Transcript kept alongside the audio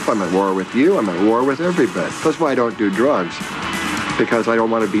I'm at war with you. I'm at war with everybody. That's why I don't do drugs. Because I don't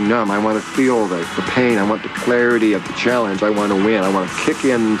want to be numb. I want to feel the pain. I want the clarity of the challenge. I want to win. I want to kick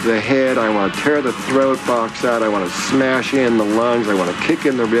in the head. I want to tear the throat box out. I want to smash in the lungs. I want to kick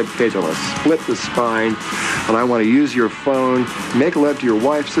in the rib cage. I want to split the spine. And I want to use your phone, make love to your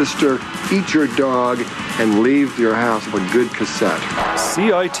wife, sister, eat your dog, and leave your house with a good cassette.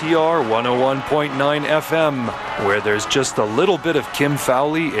 CITR 101.9 FM, where there's just a little bit of Kim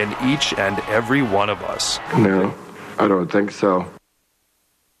Fowley in each and every one of us. No, I don't think so.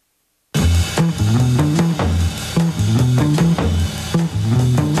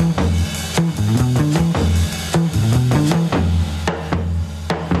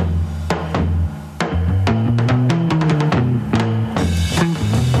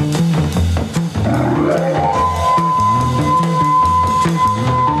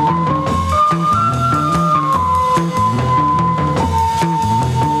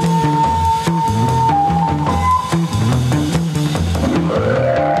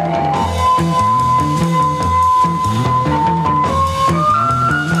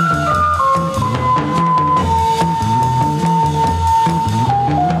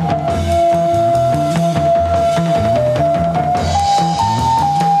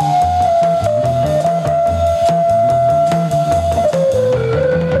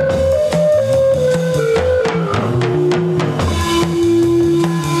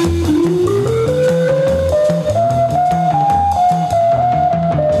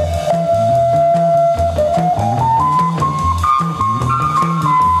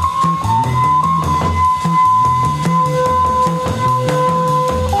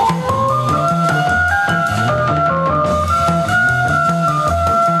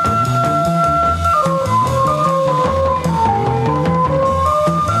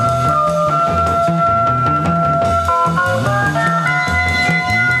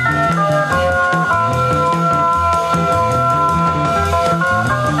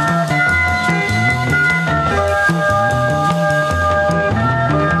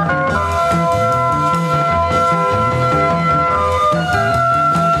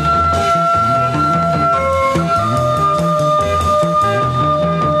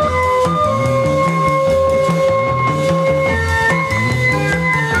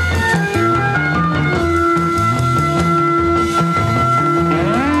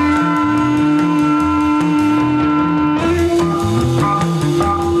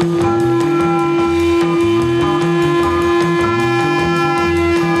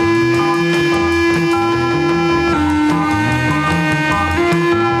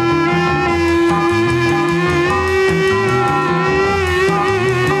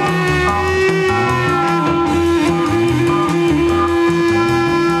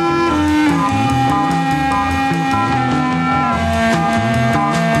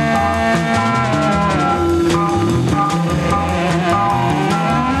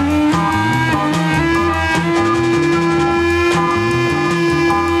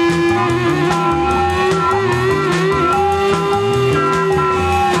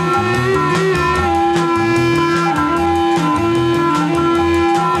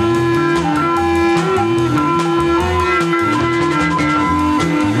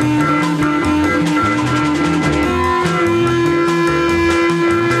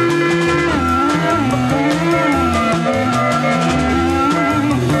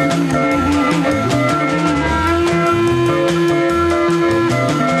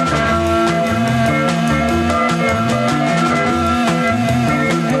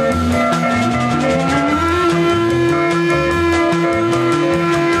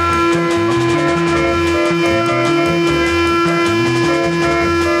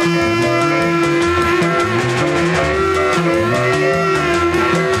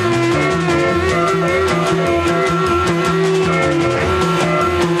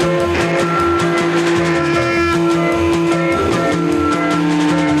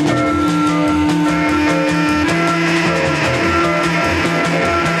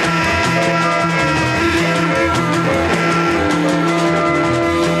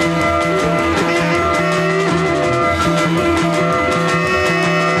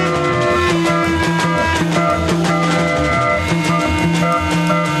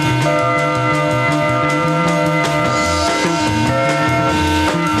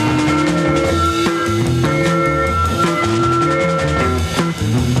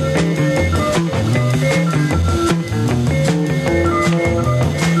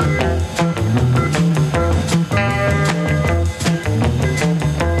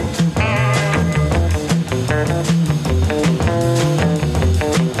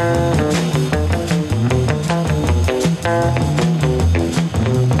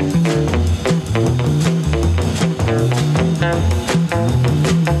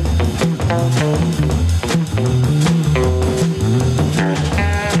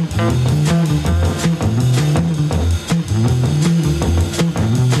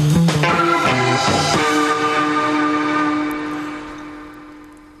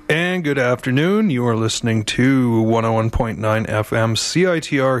 and good afternoon. You are listening to 101.9 FM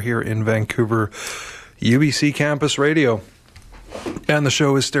CITR here in Vancouver, UBC Campus Radio. And the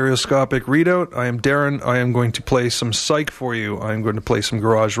show is Stereoscopic Readout. I am Darren. I am going to play some psych for you. I am going to play some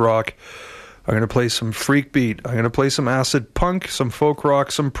garage rock. I'm going to play some freak beat. I'm going to play some acid punk, some folk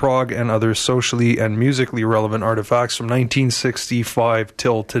rock, some prog, and other socially and musically relevant artifacts from 1965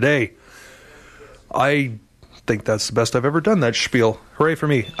 till today. I think that's the best I've ever done, that spiel. Hooray for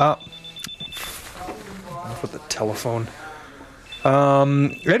me. With the telephone.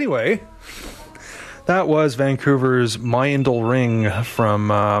 Anyway, that was Vancouver's Myndal Ring from,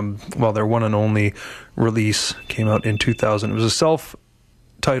 their one and only release. Came out in 2000. It was a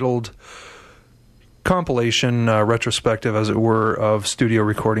self-titled compilation, retrospective, as it were, of studio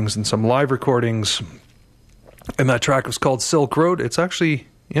recordings and some live recordings. And that track was called Silk Road. It's actually,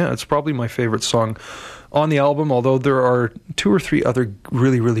 it's probably my favorite song on the album, although there are 2 or 3 other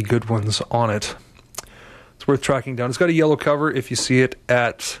really, really good ones on it. It's worth tracking down. It's got a yellow cover if you see it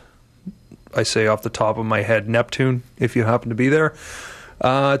at, I say off the top of my head, Neptune, if you happen to be there.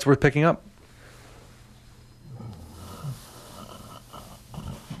 It's worth picking up.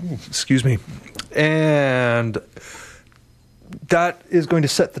 Excuse me. And that is going to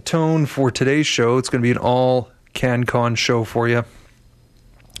set the tone for today's show. It's going to be an all CanCon show for you.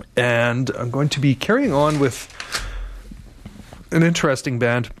 And I'm going to be carrying on with an interesting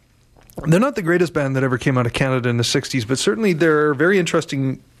band. They're not the greatest band that ever came out of Canada in the 60s, but certainly they're very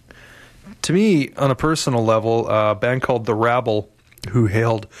interesting to me on a personal level. A band called The Rabble, who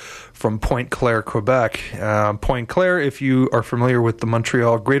hailed from Pointe-Claire, Quebec. Pointe-Claire, if you are familiar with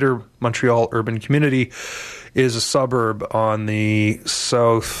the Greater Montreal urban community, is a suburb on the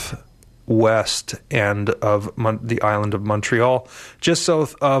southwest end of the island of Montreal, just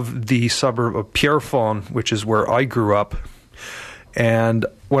south of the suburb of Pierrefonds, which is where I grew up. And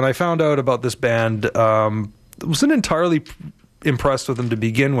when I found out about this band, I wasn't entirely impressed with them to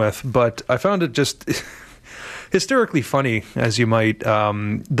begin with, but I found it just hysterically funny, as you might,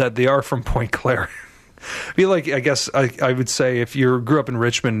 that they are from Pointe-Claire. I feel like, I guess I would say, if you grew up in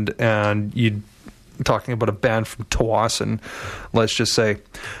Richmond and you'd talking about a band from Tawasin, let's just say.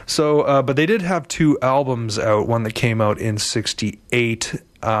 So, but they did have 2 albums out. One that came out in 68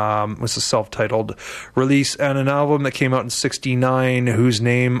 was a self-titled release, and an album that came out in 69 whose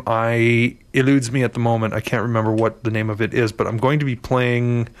name eludes me at the moment. I can't remember what the name of it is, but I'm going to be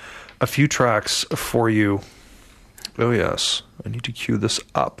playing a few tracks for you. Oh yes, I need to cue this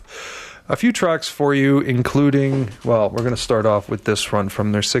up. A few tracks for you, including, we're going to start off with this one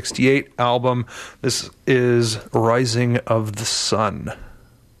from their 68 album. This is Rising of the Sun.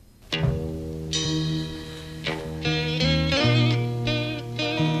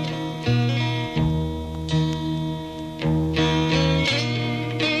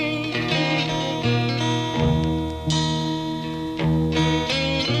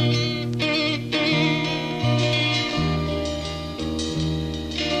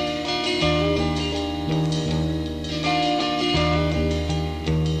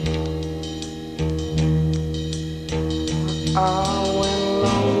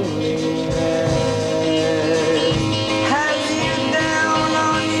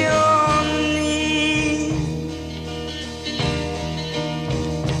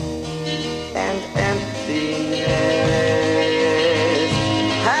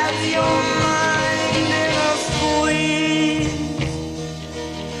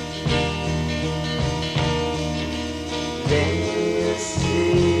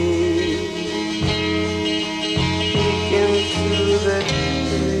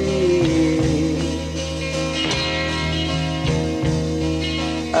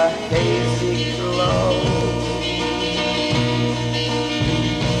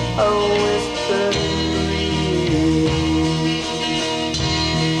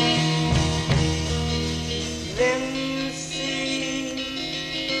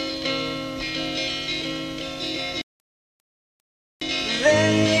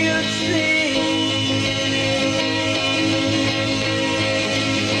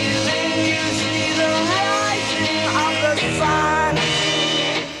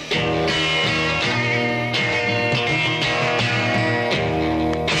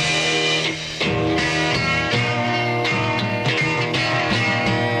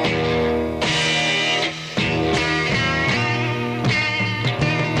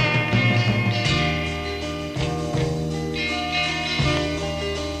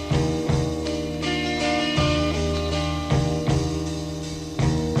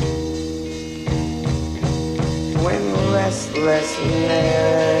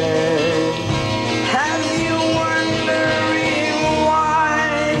 restlessness has you wondering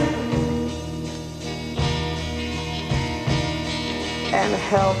why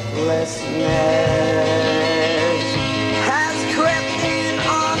helplessness has crept in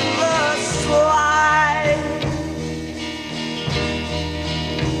on the slide.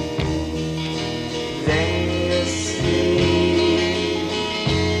 Then you see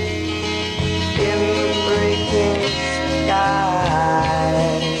in the breaking sky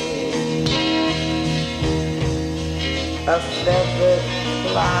a feathered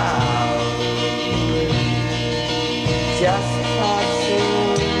cloud just passing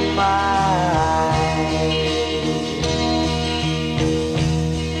by.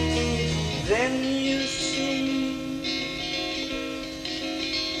 Then you see,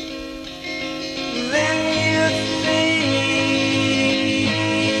 then you see,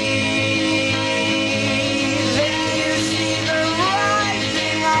 then you see the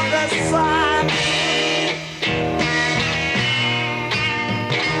rising of the sun.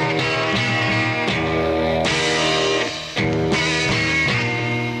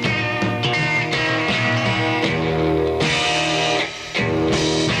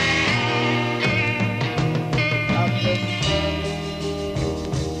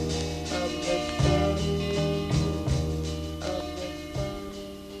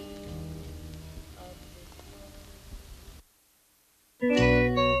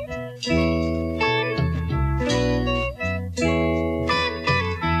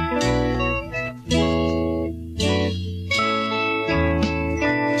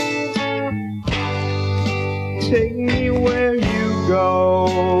 Take me where you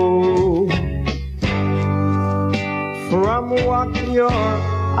go, from what your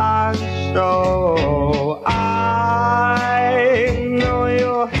eyes show. I know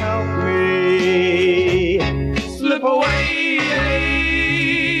you'll help me slip away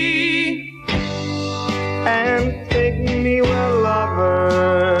and take me where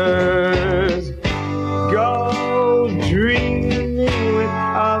lovers go dreaming with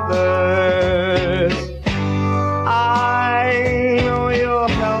others. I know you'll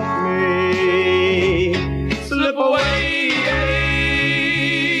help me slip away.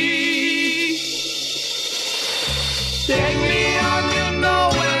 Take me on your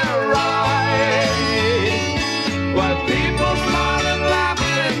nowhere ride, where people smile and laugh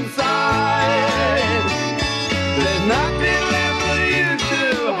inside. There's nothing left for you to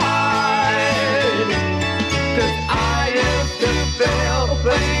hide, 'cause I used to feel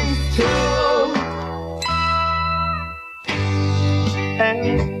things too. And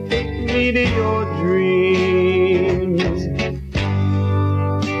take me to your dreams,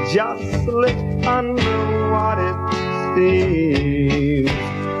 just slip under what it seems.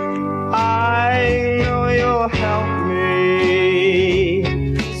 I know you'll help me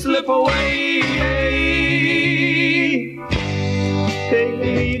slip away. Take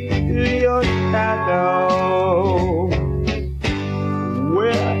me to your shadow,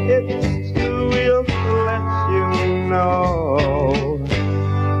 where it's too real to let you know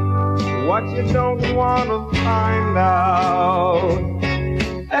what you don't want to find out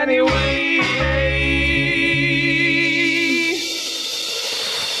anyway.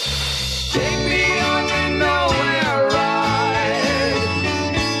 Take me on your nowhere ride,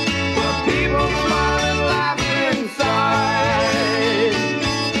 where people smile and laugh inside.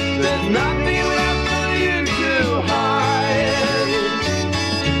 There's nothing left for you to hide,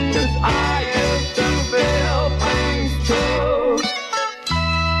 'cause I used to feel things too.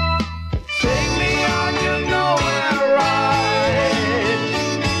 Take me on your nowhere ride,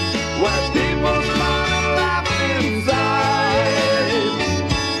 where people smile and laugh inside.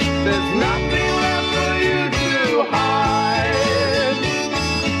 There's nothing left for you to hide,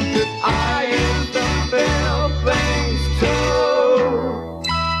 'cause I used to feel things too.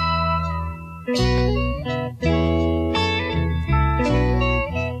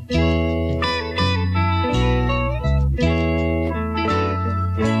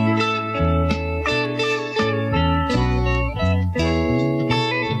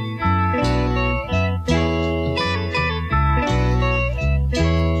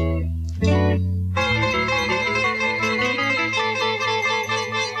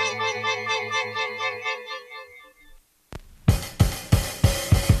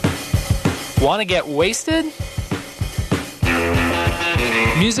 Want to get wasted?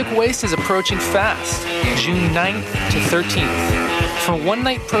 Music Waste is approaching fast, June 9th to 13th. From a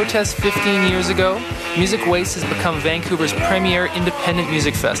one-night protest 15 years ago, Music Waste has become Vancouver's premier independent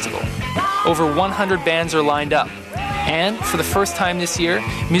music festival. Over 100 bands are lined up. And for the first time this year,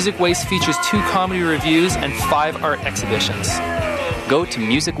 Music Waste features 2 comedy reviews and 5 art exhibitions. Go to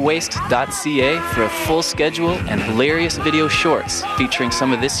musicwaste.ca for a full schedule and hilarious video shorts featuring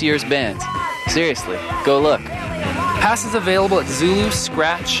some of this year's bands. Seriously, go look. Passes available at Zulu,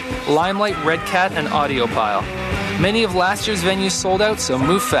 Scratch, Limelight, Red Cat, and Audiopile. Many of last year's venues sold out, so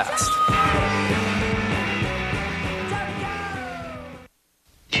move fast.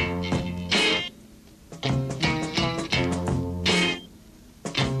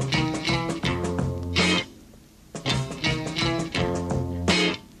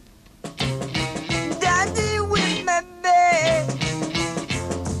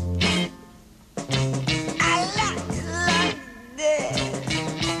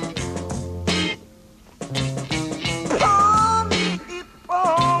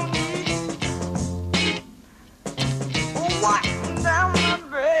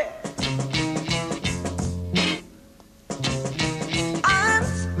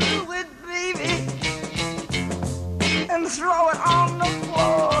 Throw it on the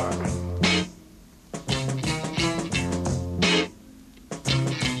floor.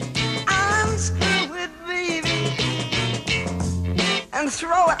 Unscrew it, baby, and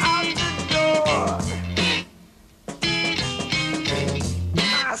throw it out the door.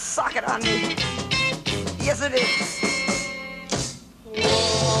 Ah, suck it on me. Yes, it is.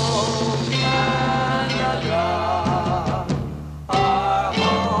 Oh, Canada.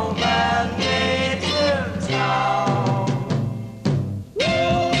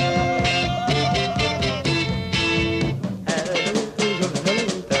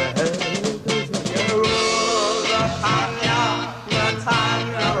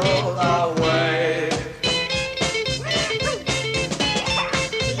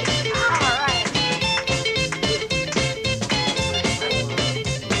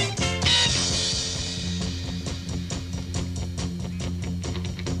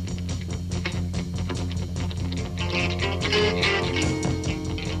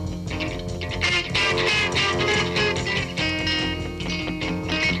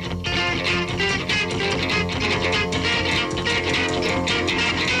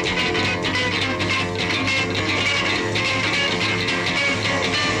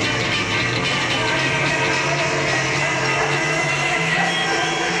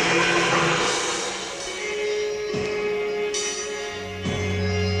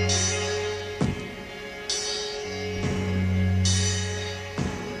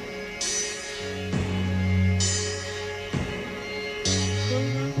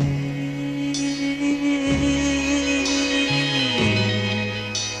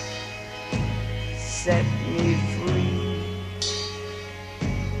 Set me free.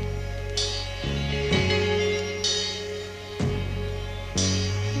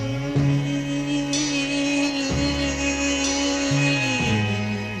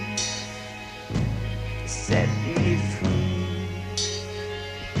 Set me free.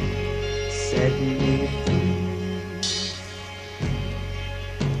 Set me free.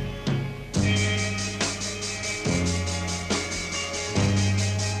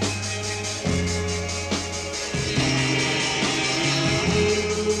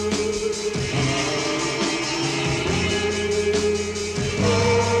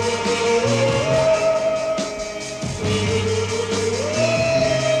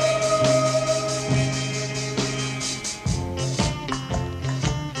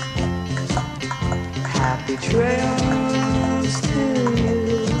 Happy trails to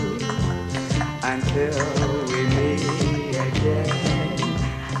you until we meet again.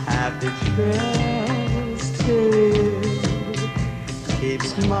 Happy trails to you. Keep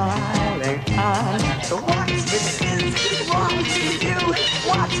smiling on. What is wrong with you?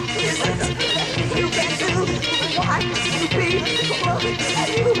 What is it you can do? Why you be loving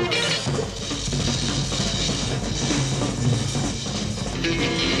you?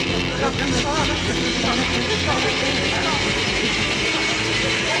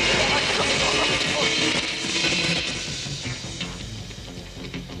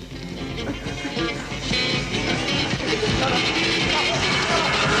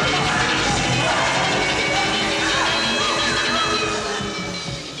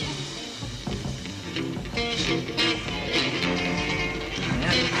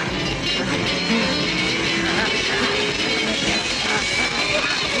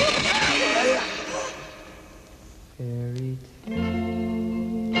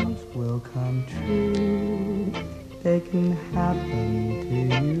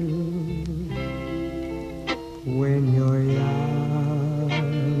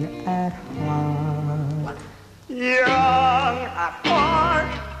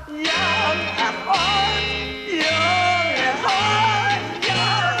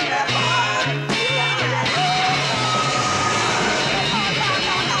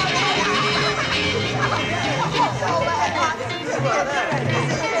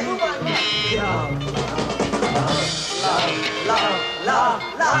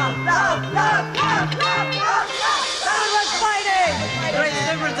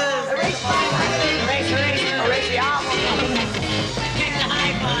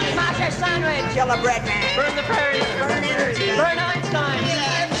 Yellow bread man. Burn the prairies. Burn energy. Burn Einstein.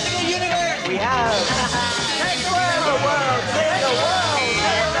 The universe. We have. Take the world. The world. Save the world.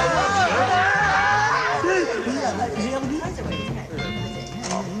 Save the world.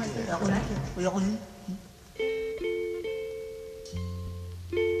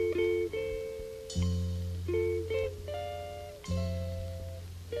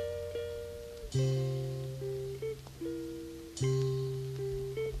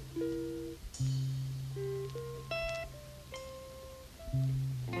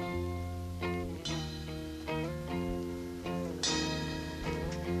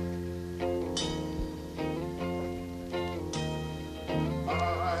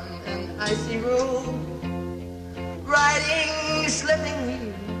 On an icy road, riding slipping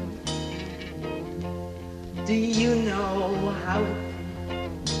wheel. Do you know how it feels?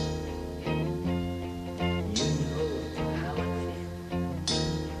 You know how it feels.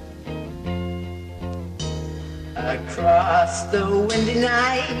 Across the windy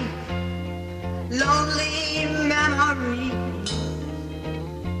night, lonely memory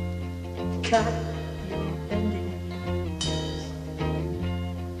cut your bending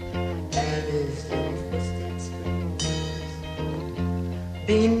and his twisted strings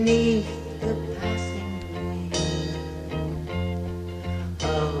beneath the passing breeze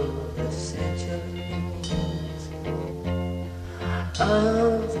of the centuries,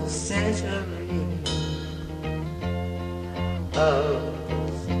 of the centuries, of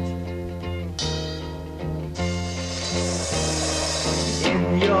the centuries.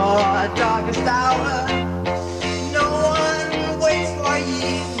 In your darkest hour, no one waits for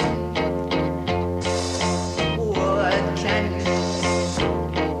you. What can you do?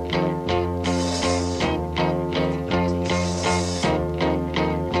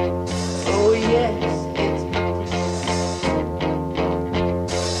 Oh yes, it's up to you.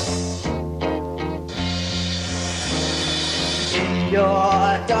 In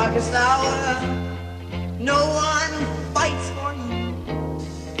your darkest hour, no one fights for you.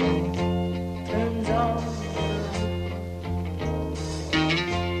 Turns on the light.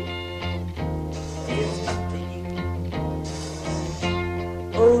 It's up to you.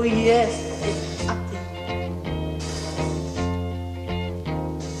 Oh yes, it's up to you.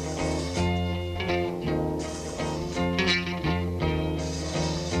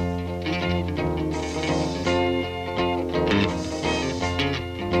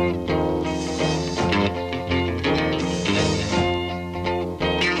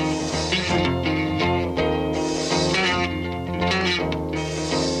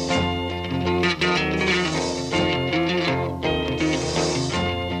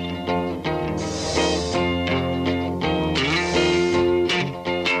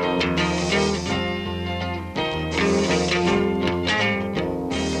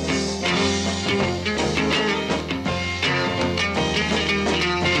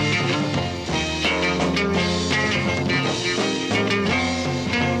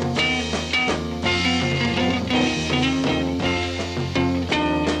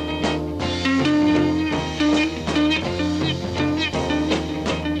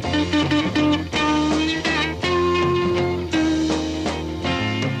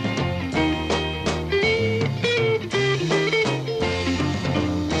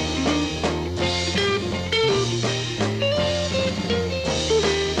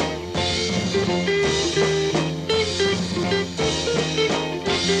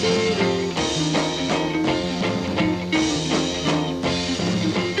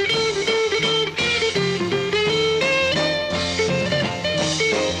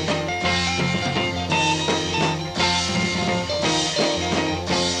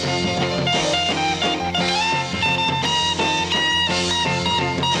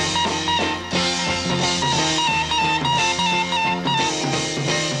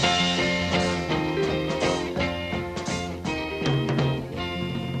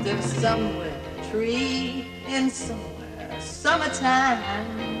 There's somewhere a tree in somewhere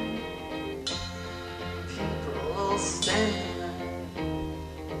summertime. People stand in line.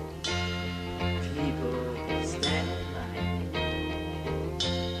 People stand in line.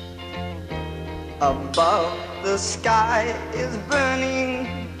 Above the sky is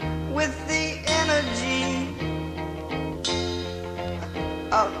burning with the energy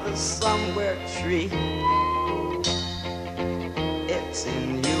of the somewhere tree. It's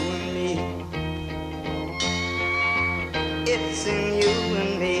in you and me. It's in you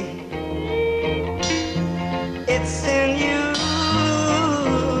and me. It's in you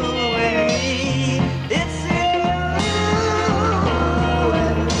and me. It's in you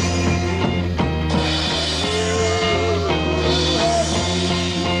and me.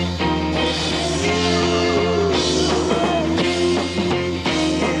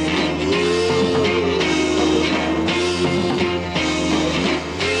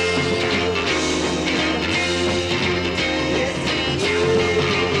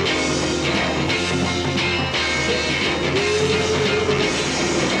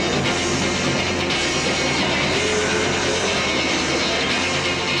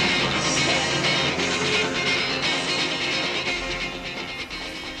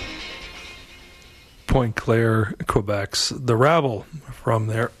 Pointe-Claire, Quebec's The Rabble from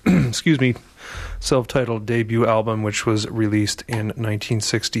their, excuse me, self-titled debut album, which was released in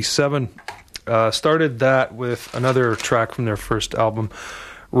 1967. Started that with another track from their first album,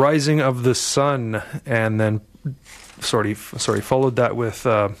 Rising of the Sun, and then followed that with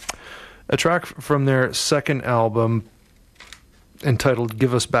a track from their second album entitled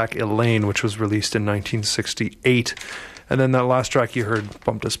Give Us Back Elaine, which was released in 1968. And then that last track you heard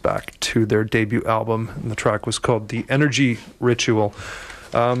bumped us back to their debut album, and the track was called The Energy Ritual.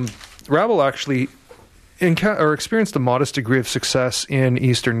 Rabble actually experienced a modest degree of success in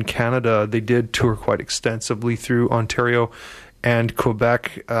Eastern Canada. They did tour quite extensively through Ontario and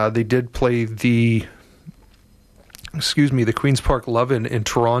Quebec. They did play the Queen's Park Love-In in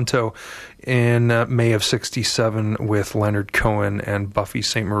Toronto in May of 67 with Leonard Cohen and Buffy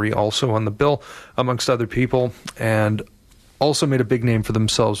St. Marie also on the bill, amongst other people, and also made a big name for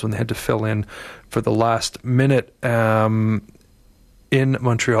themselves when they had to fill in for the last minute in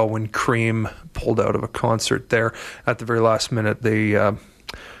Montreal when Cream pulled out of a concert there at the very last minute. They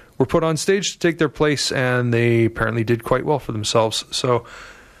were put on stage to take their place, and they apparently did quite well for themselves. So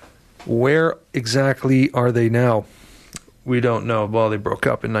where exactly are they now? We don't know. Well, they broke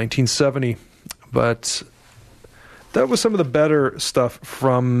up in 1970, but that was some of the better stuff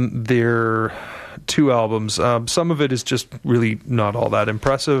from their two albums. Some of it is just really not all that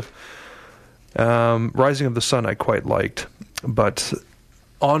impressive. Rising of the Sun I quite liked, but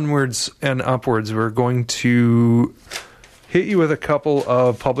onwards and upwards, we're going to hit you with a couple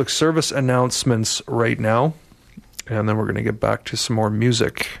of public service announcements right now, and then we're going to get back to some more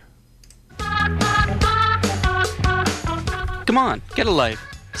music. Come on, get a life.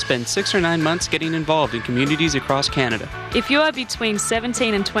 Spend 6 or 9 months getting involved in communities across Canada. If you are between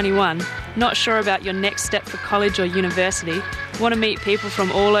 17 and 21, not sure about your next step for college or university, want to meet people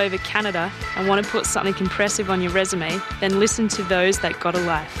from all over Canada, and want to put something impressive on your resume, then listen to Those That Got a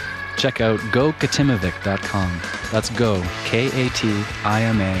Life. Check out gokatimovic.com. That's go,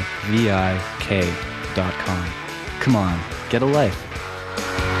 Katimavik.com. Come on, get a life.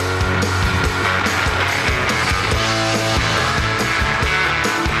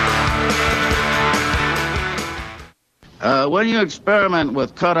 When you experiment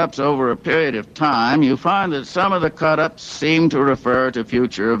with cut-ups over a period of time, you find that some of the cut-ups seem to refer to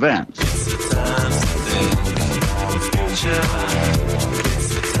future events.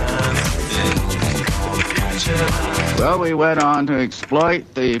 Well, we went on to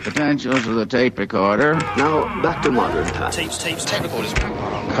exploit the potentials of the tape recorder. Now, back to modern times. Tape recorders.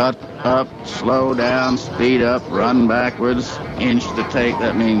 Cut up, slow down, speed up, run backwards, inch the tape.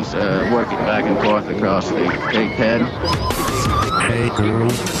 That means work it back and forth across the tape head. Hey,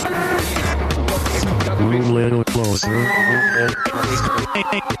 girl. Move a little closer.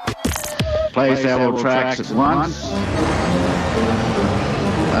 Play several tracks at once.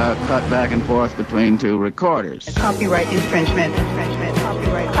 Cut back and forth between two recorders. Copyright infringement.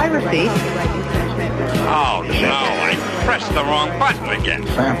 Copyright piracy. Oh, no, I pressed the wrong button again.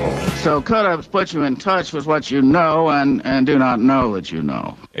 So cut-ups put you in touch with what you know and do not know that you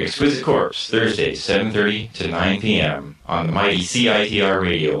know. Exquisite Corpse, Thursday, 7:30 to 9 p.m. on the mighty CITR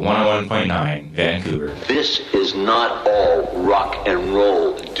Radio, 101.9, Vancouver. This is not all rock and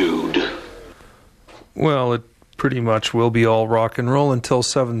roll, dude. Well, it pretty much will be all rock and roll until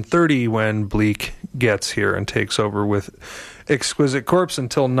 7:30 when Bleak gets here and takes over with Exquisite Corpse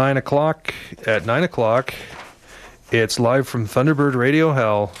until 9 o'clock. At 9 o'clock, it's live from Thunderbird Radio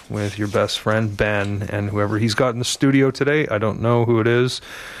Hell with your best friend Ben and whoever he's got in the studio today. I don't know who it is.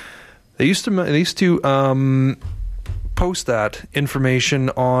 They used to post that information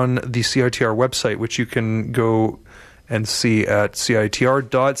on the CITR website, which you can go and see at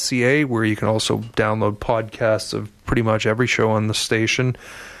CITR.ca, where you can also download podcasts of pretty much every show on the station.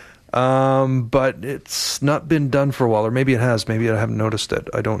 But it's not been done for a while, or maybe it has. Maybe I haven't noticed it.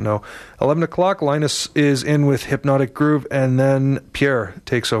 I don't know. 11 o'clock, Linus is in with Hypnotic Groove, and then Pierre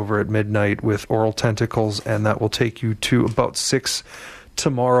takes over at midnight with Oral Tentacles, and that will take you to about 6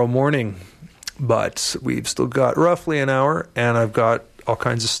 tomorrow morning. But we've still got roughly an hour, and I've got all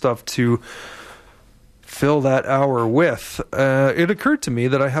kinds of stuff to fill that hour with. It occurred to me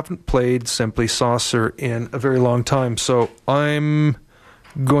that I haven't played Simply Saucer in a very long time, so I'm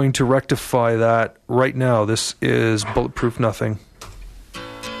going to rectify that right now. This is Bulletproof Nothing.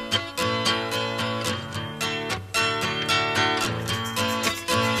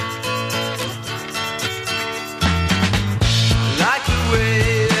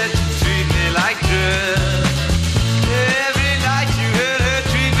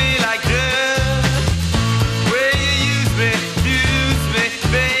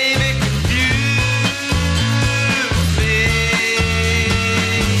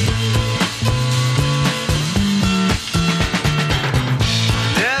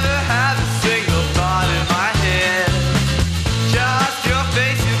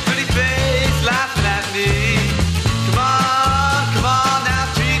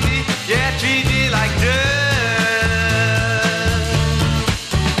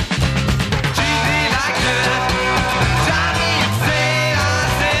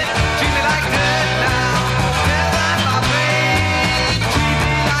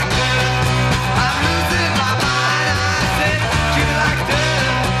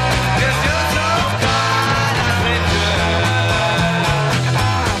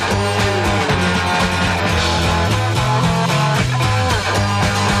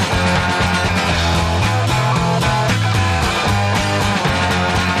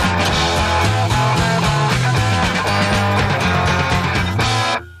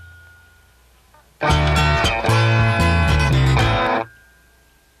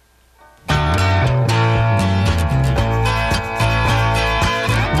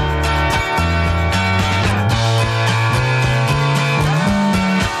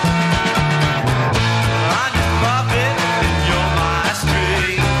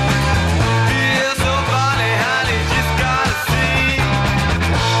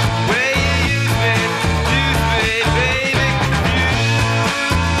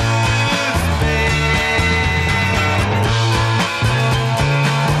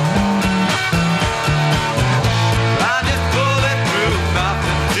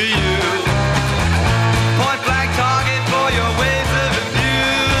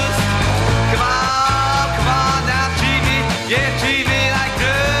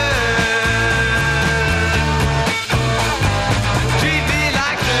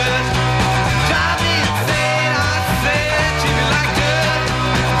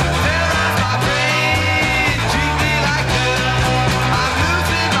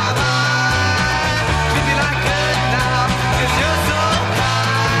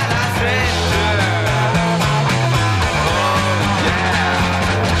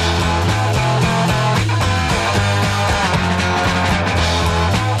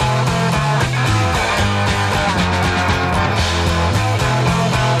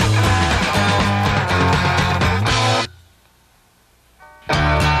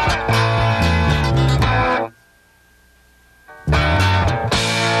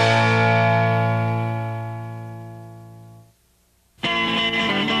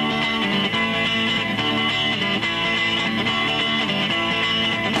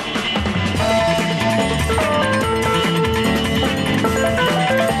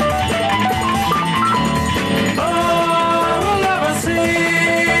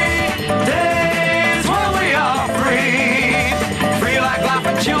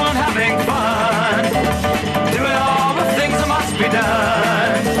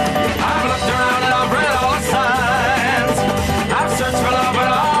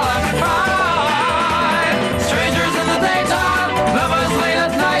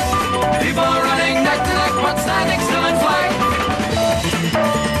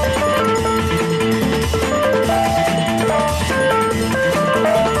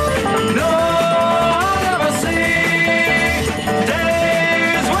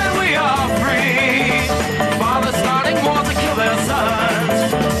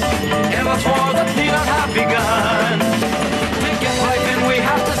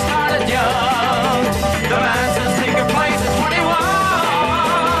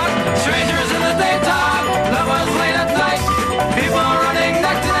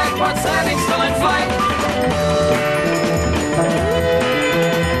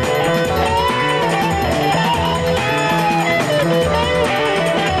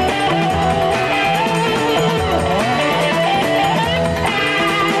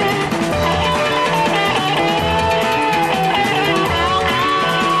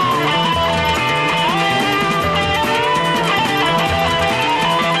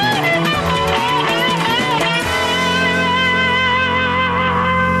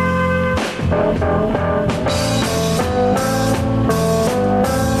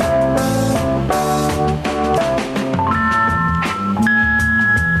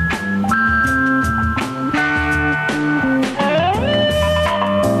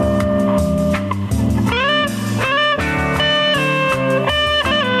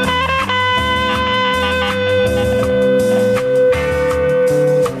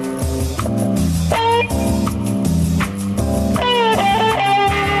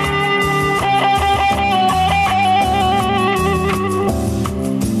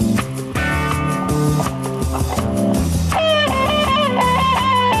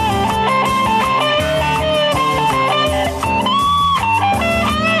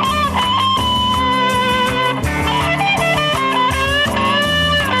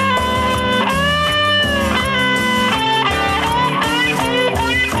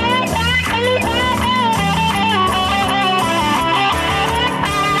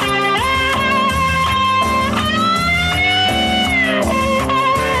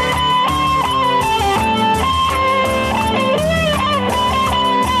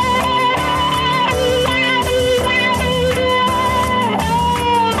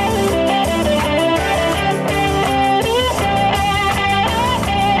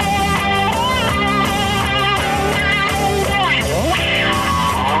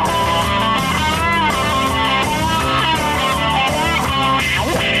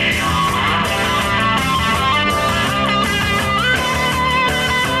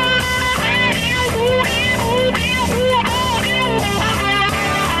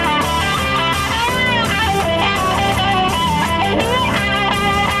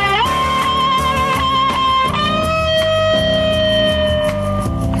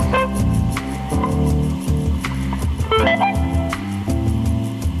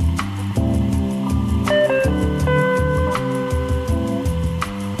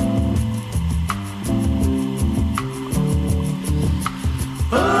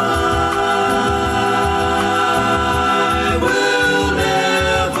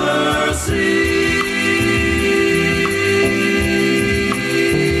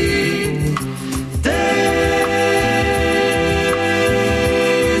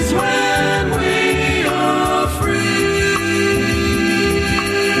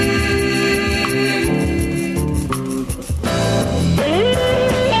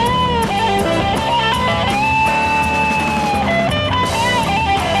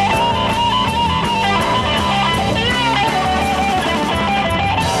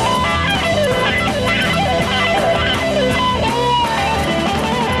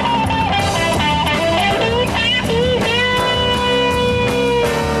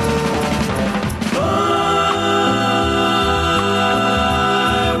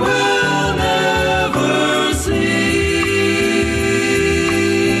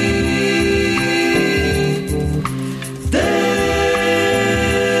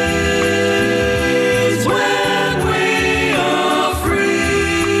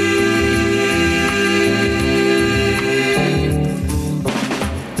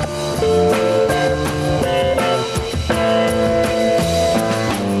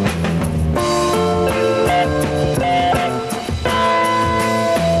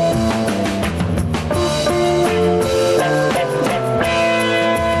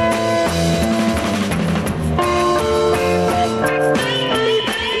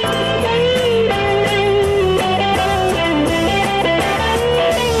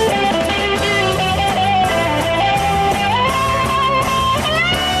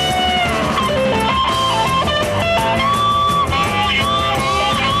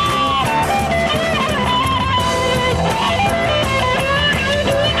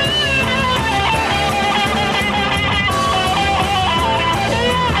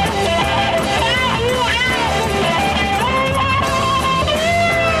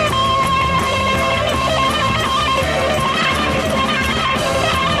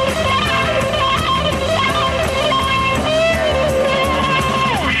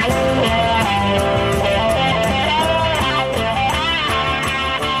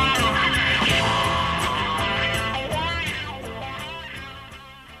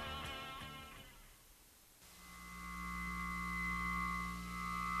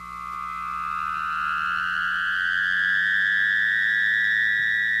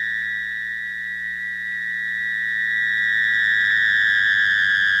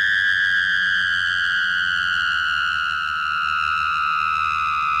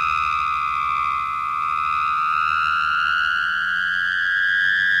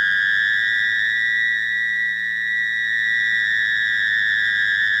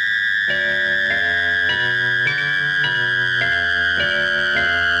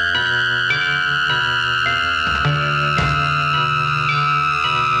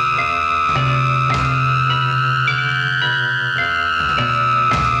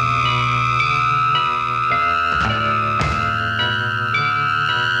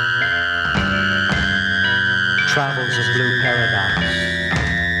 Travels of Blue Paradise.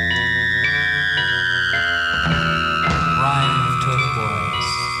 Rhyme of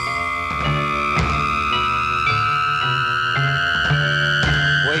turquoise.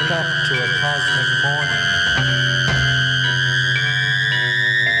 Wake up to a cosmic morning.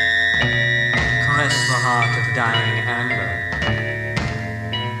 Caress the heart of dying amber.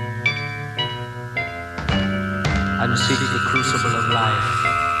 And seek the crucible of life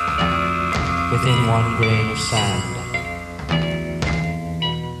within one grain of sand.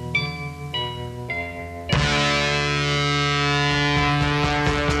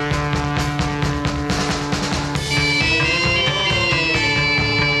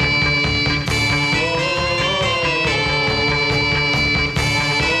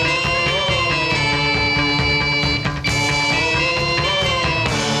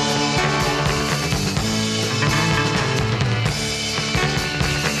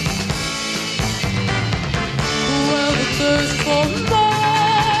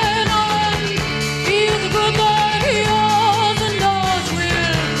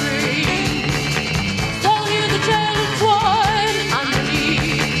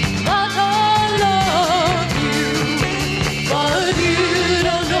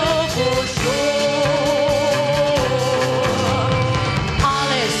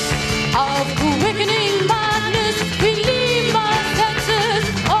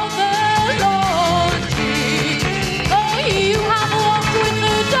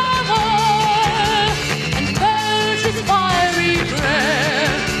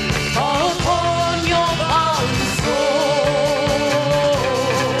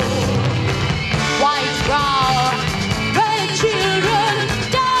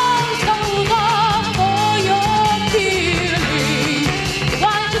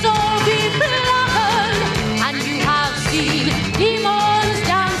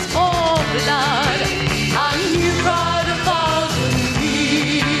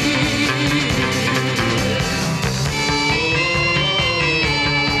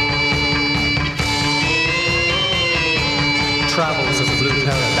 Travels of Blue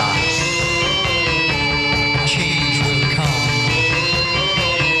Paradise. Change will come.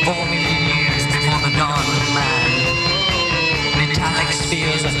 4 million years before the dawn of man. Metallic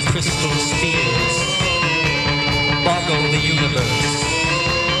spheres and crystal spheres boggle the universe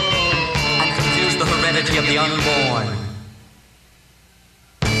and confuse the heredity of the unborn.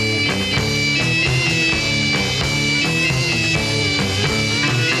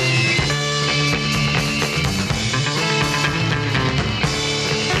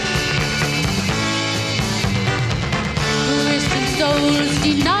 Souls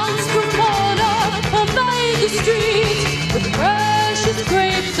denounced from water pervade the streets with precious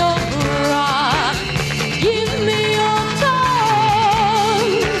grapes of wrath. Give me your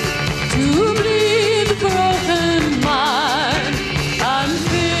tongues to bleed the broken mind and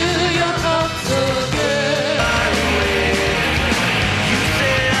fill your cups again. You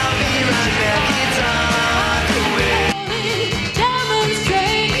said I'll be right back in time.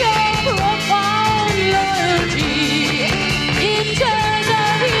 Demonstrate your profound loyalty. It tears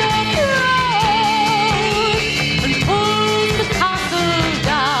at your throat and pulls the castle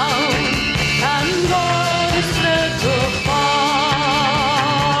down, and God is set apart.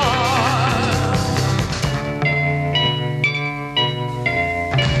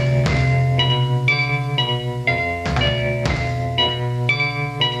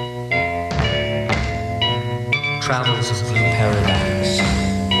 Travels of Blue Paradise.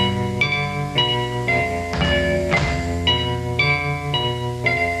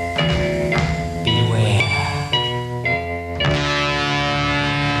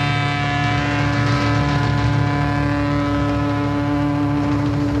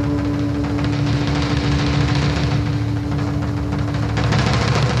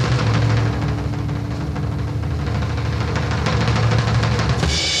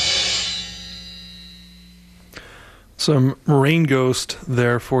 Some Rain Ghost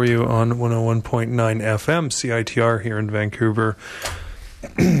there for you on 101.9 FM CITR here in Vancouver.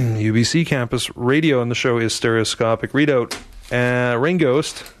 UBC campus radio, and the show is Stereoscopic Readout. Rain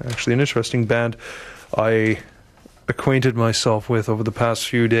Ghost, actually an interesting band I acquainted myself with over the past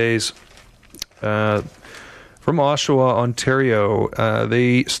few days. From Oshawa, Ontario.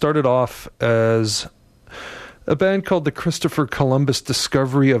 They started off as a band called the Christopher Columbus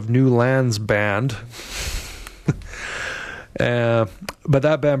Discovery of New Lands Band. But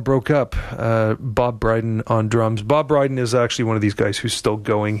that band broke up. Bob Bryden on drums. Bob Bryden is actually one of these guys who's still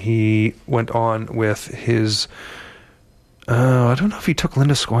going. He went on with his... I don't know if he took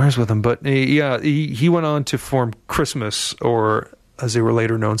Linda Squires with him, but he went on to form Christmas, or as they were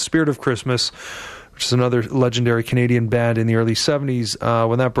later known, Spirit of Christmas, which which is another legendary Canadian band in the early 70s.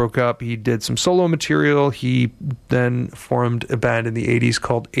 When that broke up, he did some solo material. He then formed a band in the 80s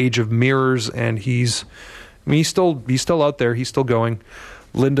called Age of Mirrors, and he's still out there. He's still going.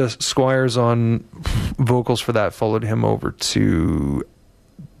 Linda Squires on vocals for that followed him over to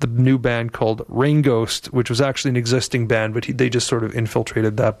the new band called Rain Ghost, which was actually an existing band, but they just sort of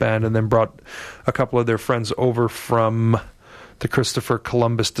infiltrated that band and then brought a couple of their friends over from the Christopher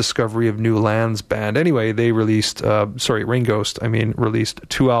Columbus Discovery of New Lands band. Anyway, they released, Rain Ghost, released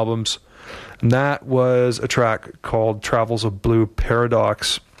 2 albums. And that was a track called Travels of Blue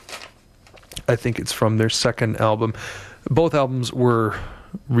Paradox. I think it's from their second album. Both albums were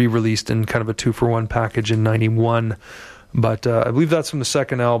re-released in kind of a 2-for-1 package in 91. But I believe that's from the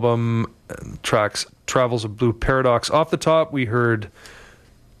second album, tracks Travels of Blue Paradox. Off the top, we heard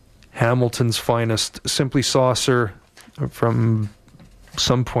Hamilton's finest, Simply Saucer, from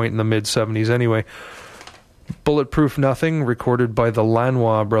some point in the mid-70s anyway. Bulletproof Nothing, recorded by the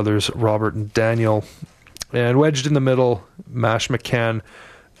Lanois brothers, Robert and Daniel. And wedged in the middle, Mash McCann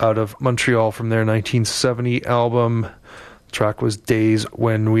out of Montreal from their 1970 album. The track was Days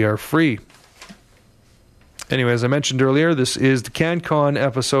When We Are Free. Anyway, as I mentioned earlier, this is the CanCon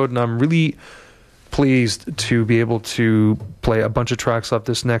episode, and I'm really pleased to be able to play a bunch of tracks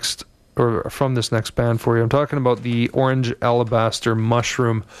from this next band for you. I'm talking about the Orange Alabaster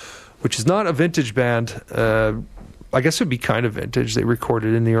Mushroom, which is not a vintage band. I guess it would be kind of vintage. They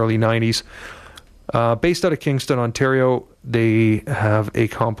recorded in the early 90s. Based out of Kingston, Ontario, they have a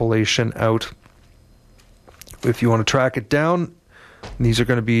compilation out. If you want to track it down, these are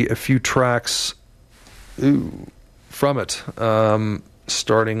going to be a few tracks from it.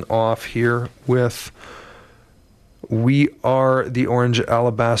 Starting off here with We Are the Orange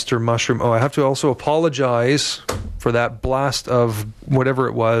Alabaster Mushroom. I have to also apologize for that blast of whatever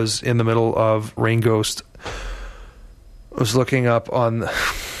it was in the middle of Rain Ghost. I was looking up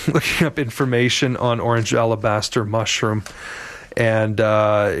information on Orange Alabaster Mushroom. And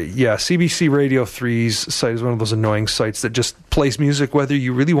CBC Radio 3's site is one of those annoying sites that just plays music whether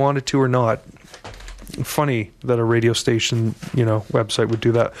you really want it to or not. Funny that a radio station, website would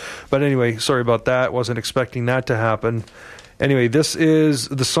do that. But anyway, sorry about that. Wasn't expecting that to happen. Anyway, this is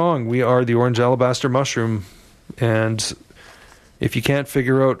the song, We Are the Orange Alabaster Mushroom. And if you can't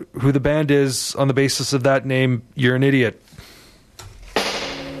figure out who the band is on the basis of that name, you're an idiot.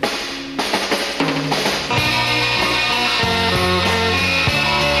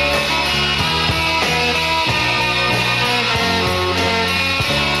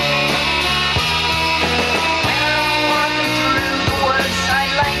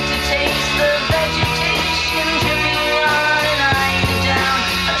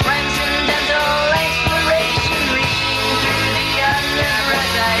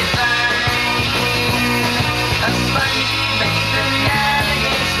 Spongy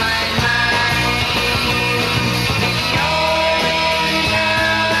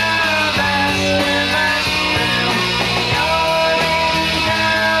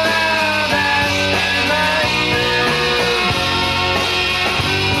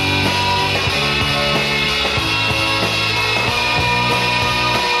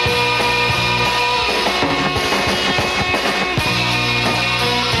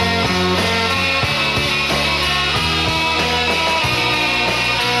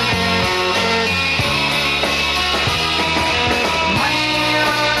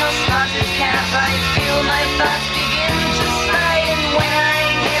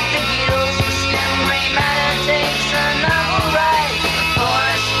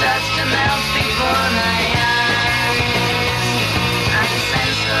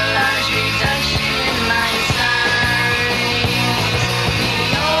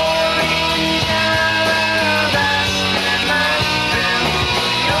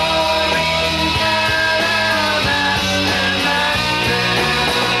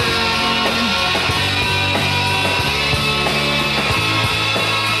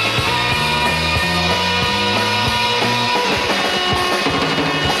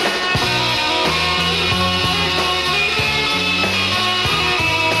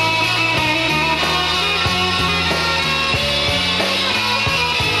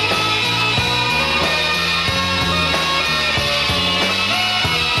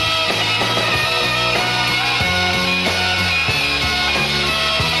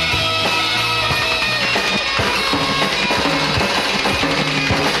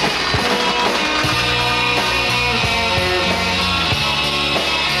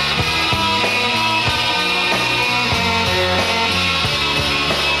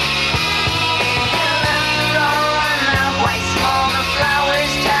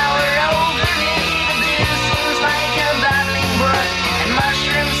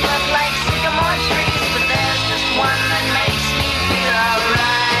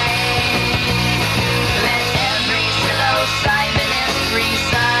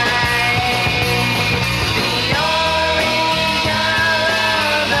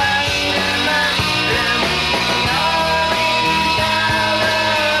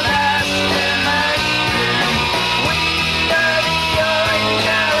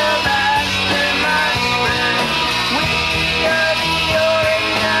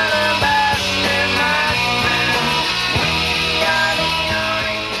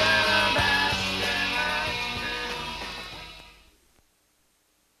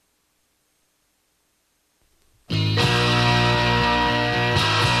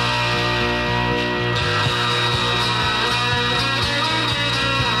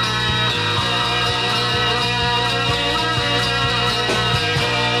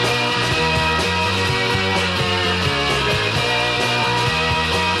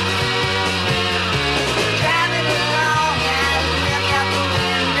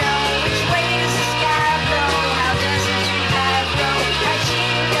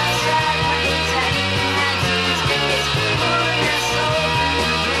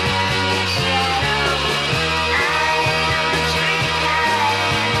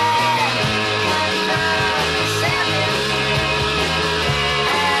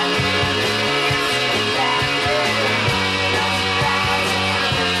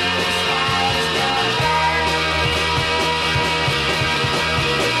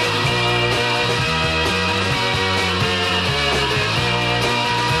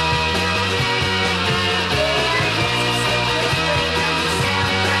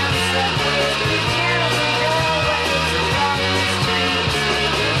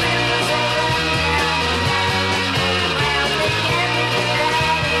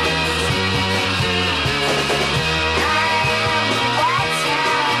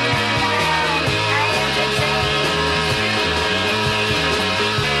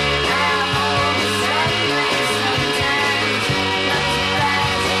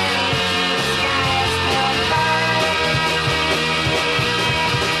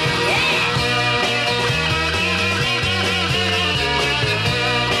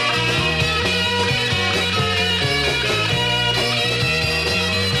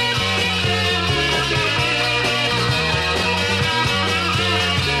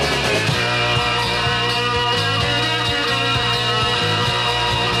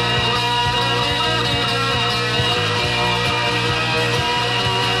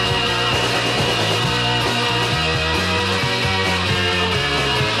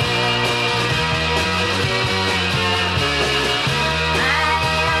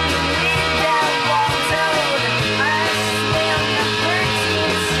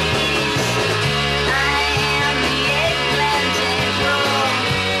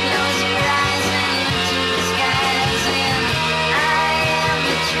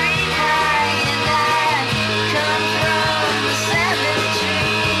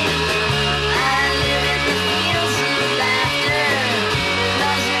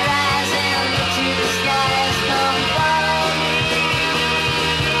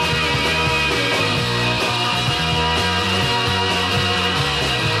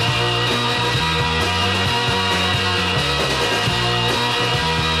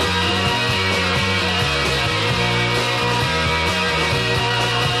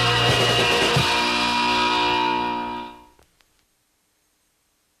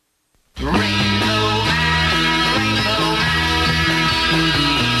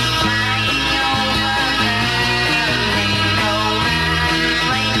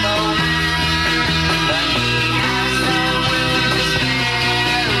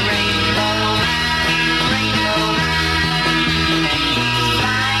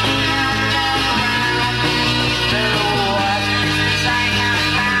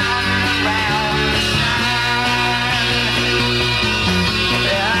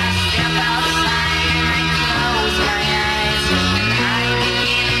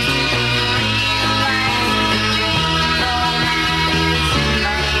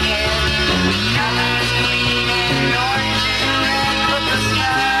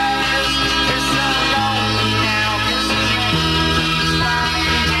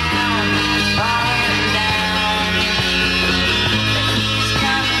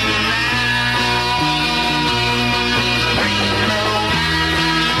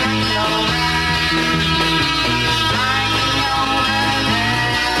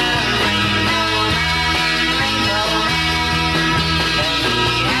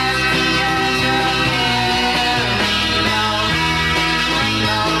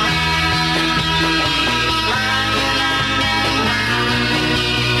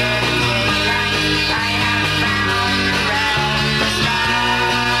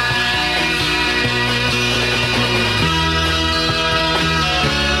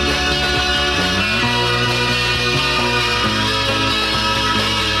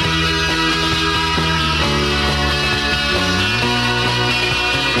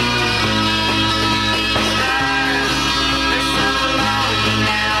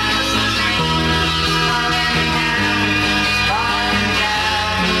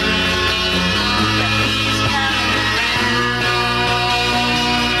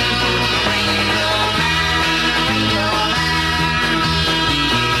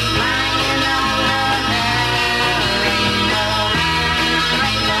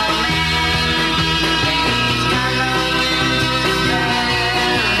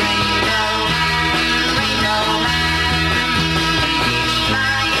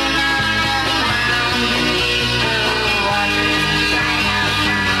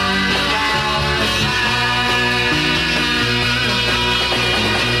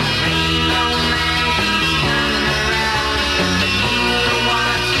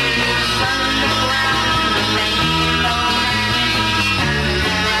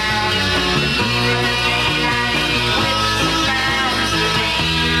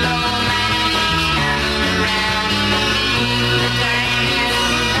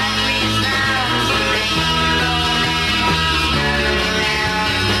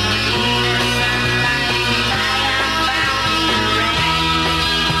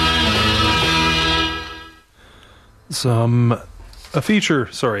a feature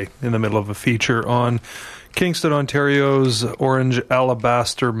on Kingston, Ontario's Orange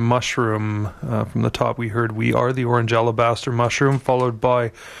Alabaster Mushroom. From the top we heard We Are the Orange Alabaster Mushroom, followed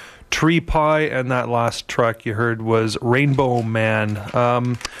by Tree Pie, and that last track you heard was Rainbow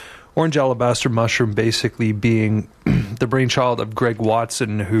Man. Orange Alabaster Mushroom basically being the brainchild of Greg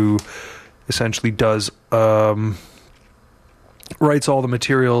Watson, who essentially does writes all the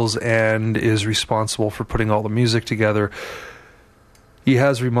materials and is responsible for putting all the music together. He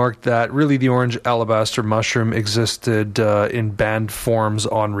has remarked that really the Orange Alabaster Mushroom existed in band form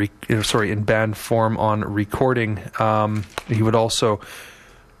on recording. He would also,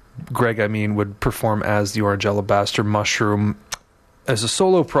 Greg, would perform as the Orange Alabaster Mushroom as a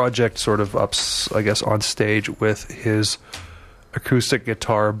solo project, sort of up, I guess, on stage with his acoustic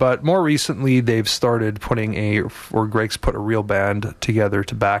guitar. But more recently, they've started Greg's put a real band together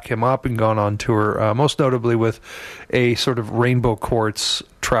to back him up and gone on tour, most notably with a sort of Rainbow Quartz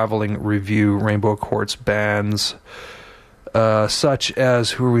traveling review, Rainbow Quartz bands, such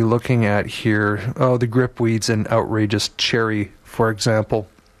as, who are we looking at here? Oh, the Gripweeds and Outrageous Cherry, for example.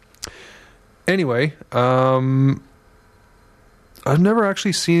 Anyway, I've never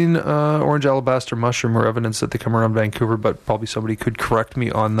actually seen Orange Alabaster Mushroom or evidence that they come around Vancouver, but probably somebody could correct me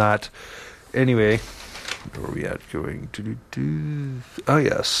on that. Anyway, where are we at going? Oh,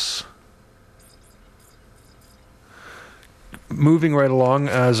 yes. Moving right along,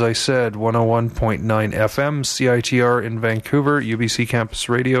 as I said, 101.9 FM, CITR in Vancouver, UBC Campus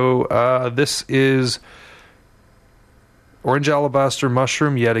Radio. This is Orange Alabaster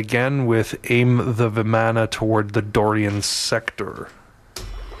Mushroom, yet again, with Aim the Vimana toward the Dorian sector.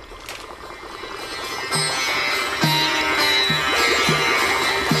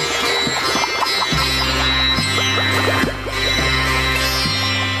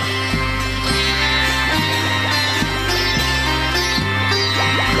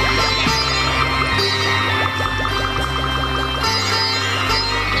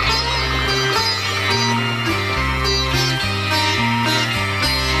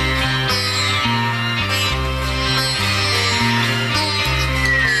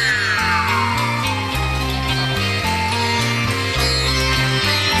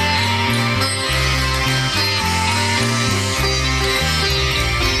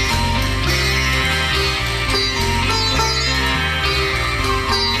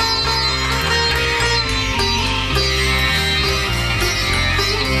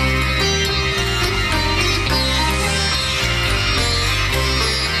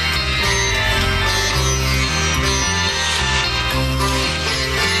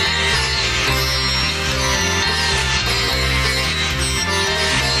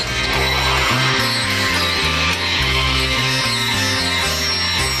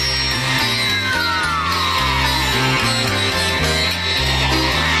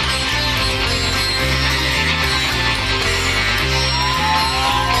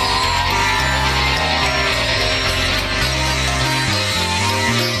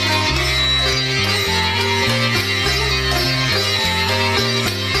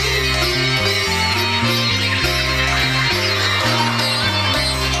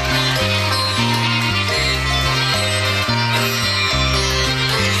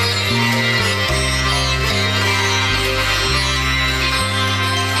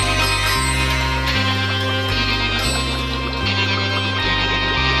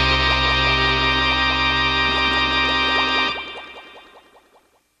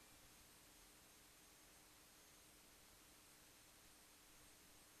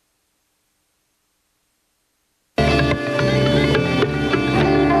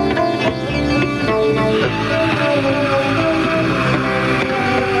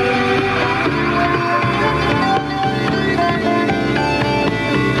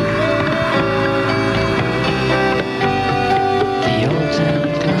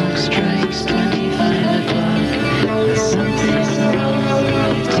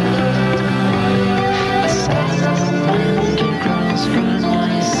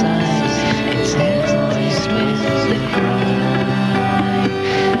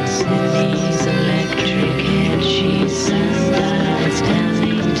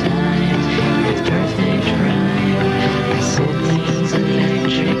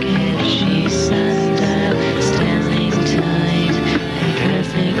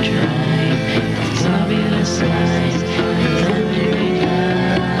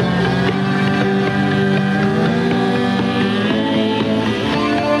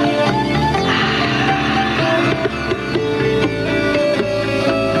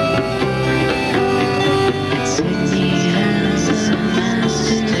 Sydney has a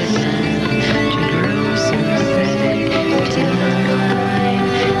master plan to grow synthetic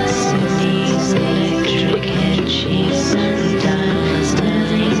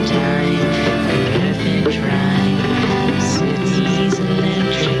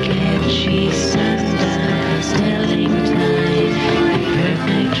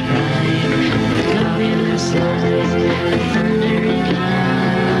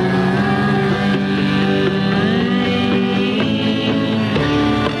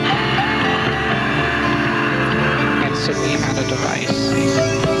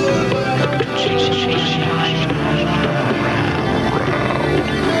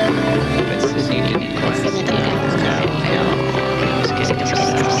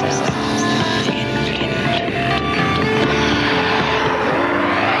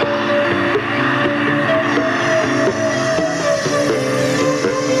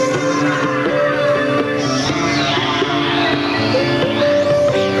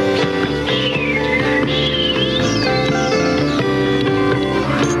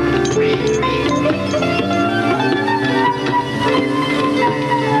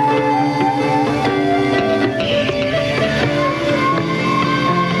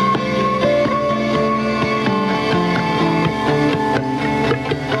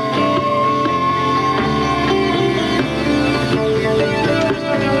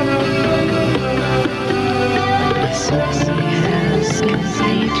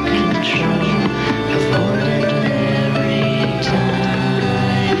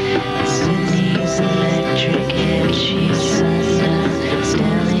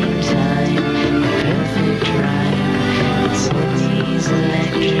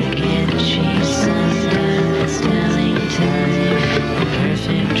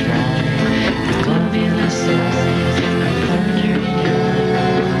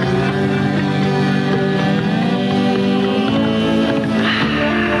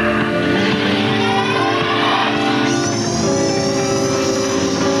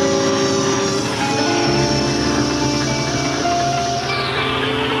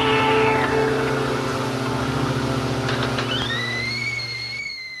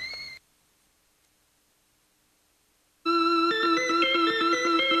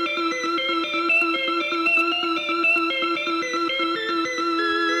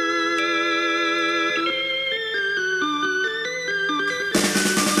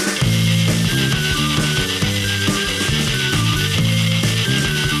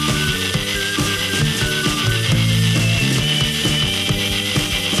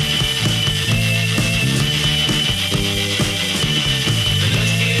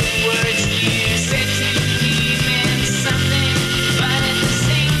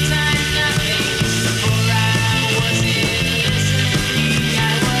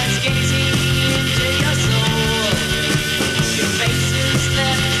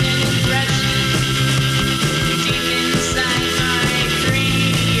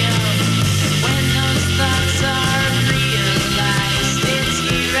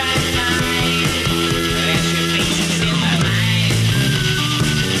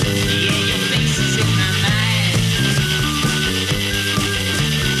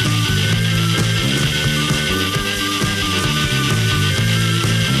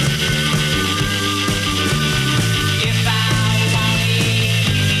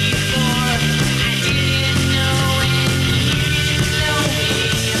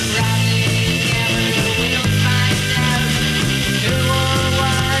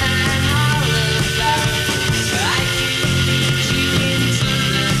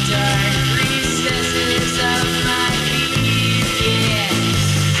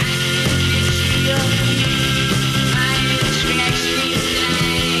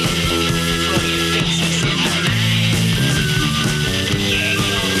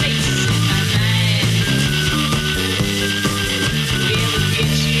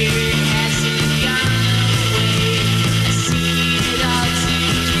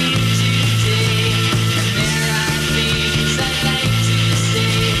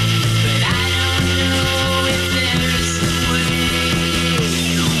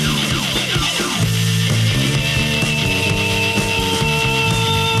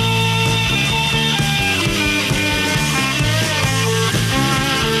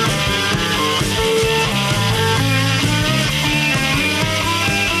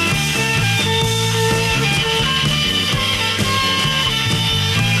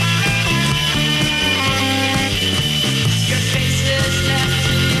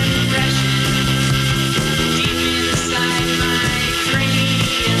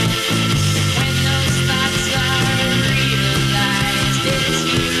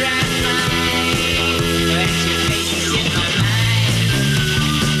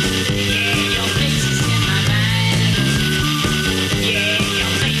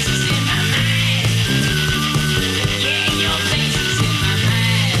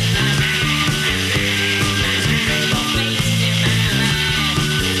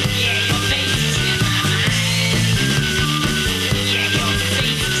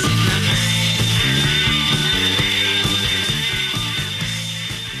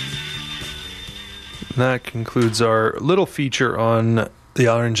that concludes our little feature on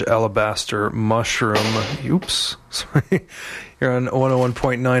the Orange Alabaster Mushroom. Oops. Sorry. You're on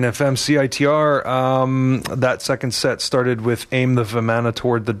 101.9 FM CITR. That second set started with Aim the Vimana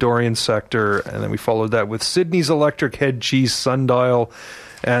Toward the Dorian Sector, and then we followed that with Sydney's Electric Head Cheese Sundial.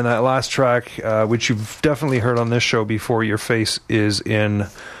 And that last track, which you've definitely heard on this show before, Your Face Is in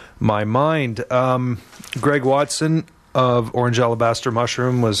My Mind. Greg Watson of Orange Alabaster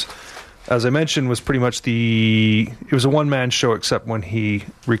Mushroom was, as I mentioned, was pretty much it was a one-man show except when he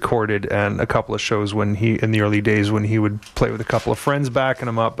recorded, and a couple of shows when in the early days when he would play with a couple of friends backing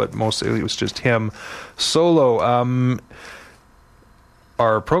him up, but mostly it was just him solo.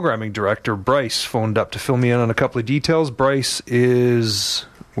 Our programming director, Bryce, phoned up to fill me in on a couple of details.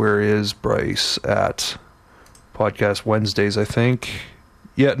 Where is Bryce at? Podcast Wednesdays, I think.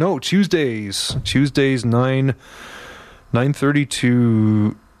 Yeah, no, Tuesdays. Tuesdays, 9:30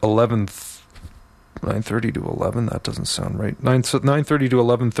 to 11. 9:30 to 11, that doesn't sound right. 9:30 to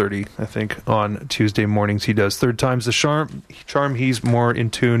 11:30, I think, on Tuesday mornings he does. Third time's the charm. He's more in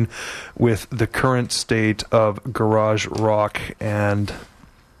tune with the current state of garage rock and,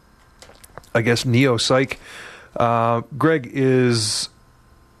 I guess, neo-psych. Greg is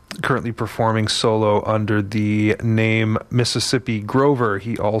currently performing solo under the name Mississippi Grover.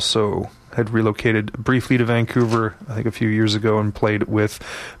 He also had relocated briefly to Vancouver, I think a few years ago, and played with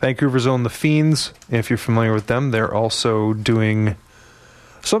Vancouver's own The Fiends. If you're familiar with them, they're also doing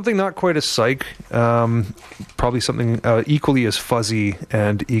something not quite as psych, probably something equally as fuzzy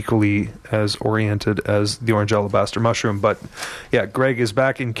and equally as oriented as the Orange Alabaster Mushroom. But yeah, Greg is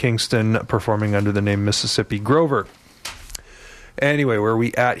back in Kingston performing under the name Mississippi Grover. Anyway, where are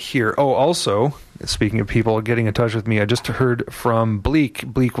we at here? Oh, also, speaking of people getting in touch with me, I just heard from Bleak.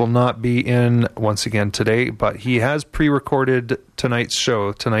 Bleak will not be in once again today, but he has pre-recorded tonight's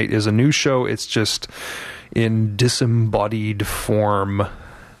show. Tonight is a new show. It's just in disembodied form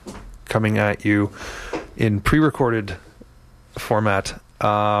coming at you in pre-recorded format.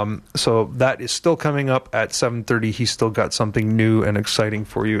 So that is still coming up at 7:30. He's still got something new and exciting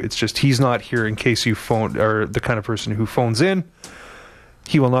for you. It's just he's not here in case you are the kind of person who phones in.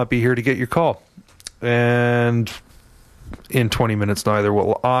 He will not be here to get your call. And in 20 minutes, neither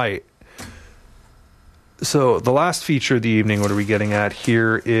will I. So the last feature of the evening, what are we getting at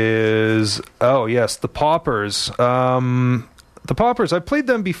here is, oh yes, the Poppers. The Poppers, I've played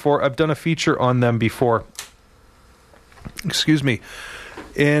them before. I've done a feature on them before. Excuse me.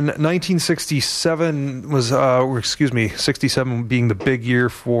 In 1967 67 being the big year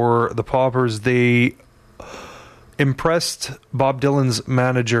for the Poppers, they impressed Bob Dylan's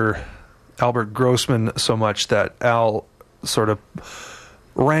manager, Albert Grossman, so much that Al sort of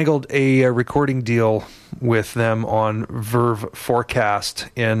wrangled a recording deal with them on Verve Forecast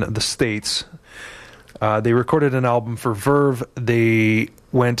in the States. They recorded an album for Verve. They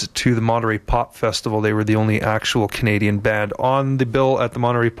went to the Monterey Pop Festival. They were the only actual Canadian band on the bill at the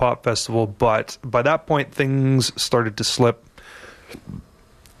Monterey Pop Festival, but by that point things started to slip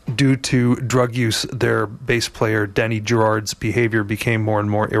due to drug use. Their bass player Danny Gerard's behavior became more and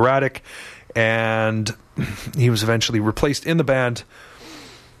more erratic, and he was eventually replaced in the band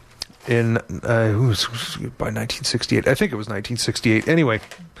in by 1968. I think it was 1968. Anyway,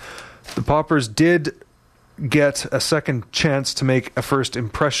 the Poppers did get a second chance to make a first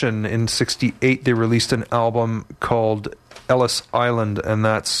impression. In 68 they released an album called Ellis Island, and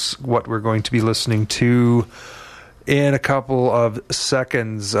that's what we're going to be listening to in a couple of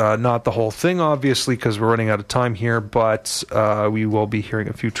seconds. Not the whole thing, obviously, because we're running out of time here, but we will be hearing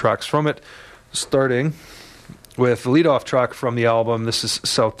a few tracks from it, starting with the lead-off track from the album. This is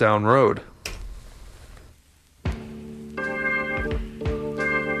South Down Road.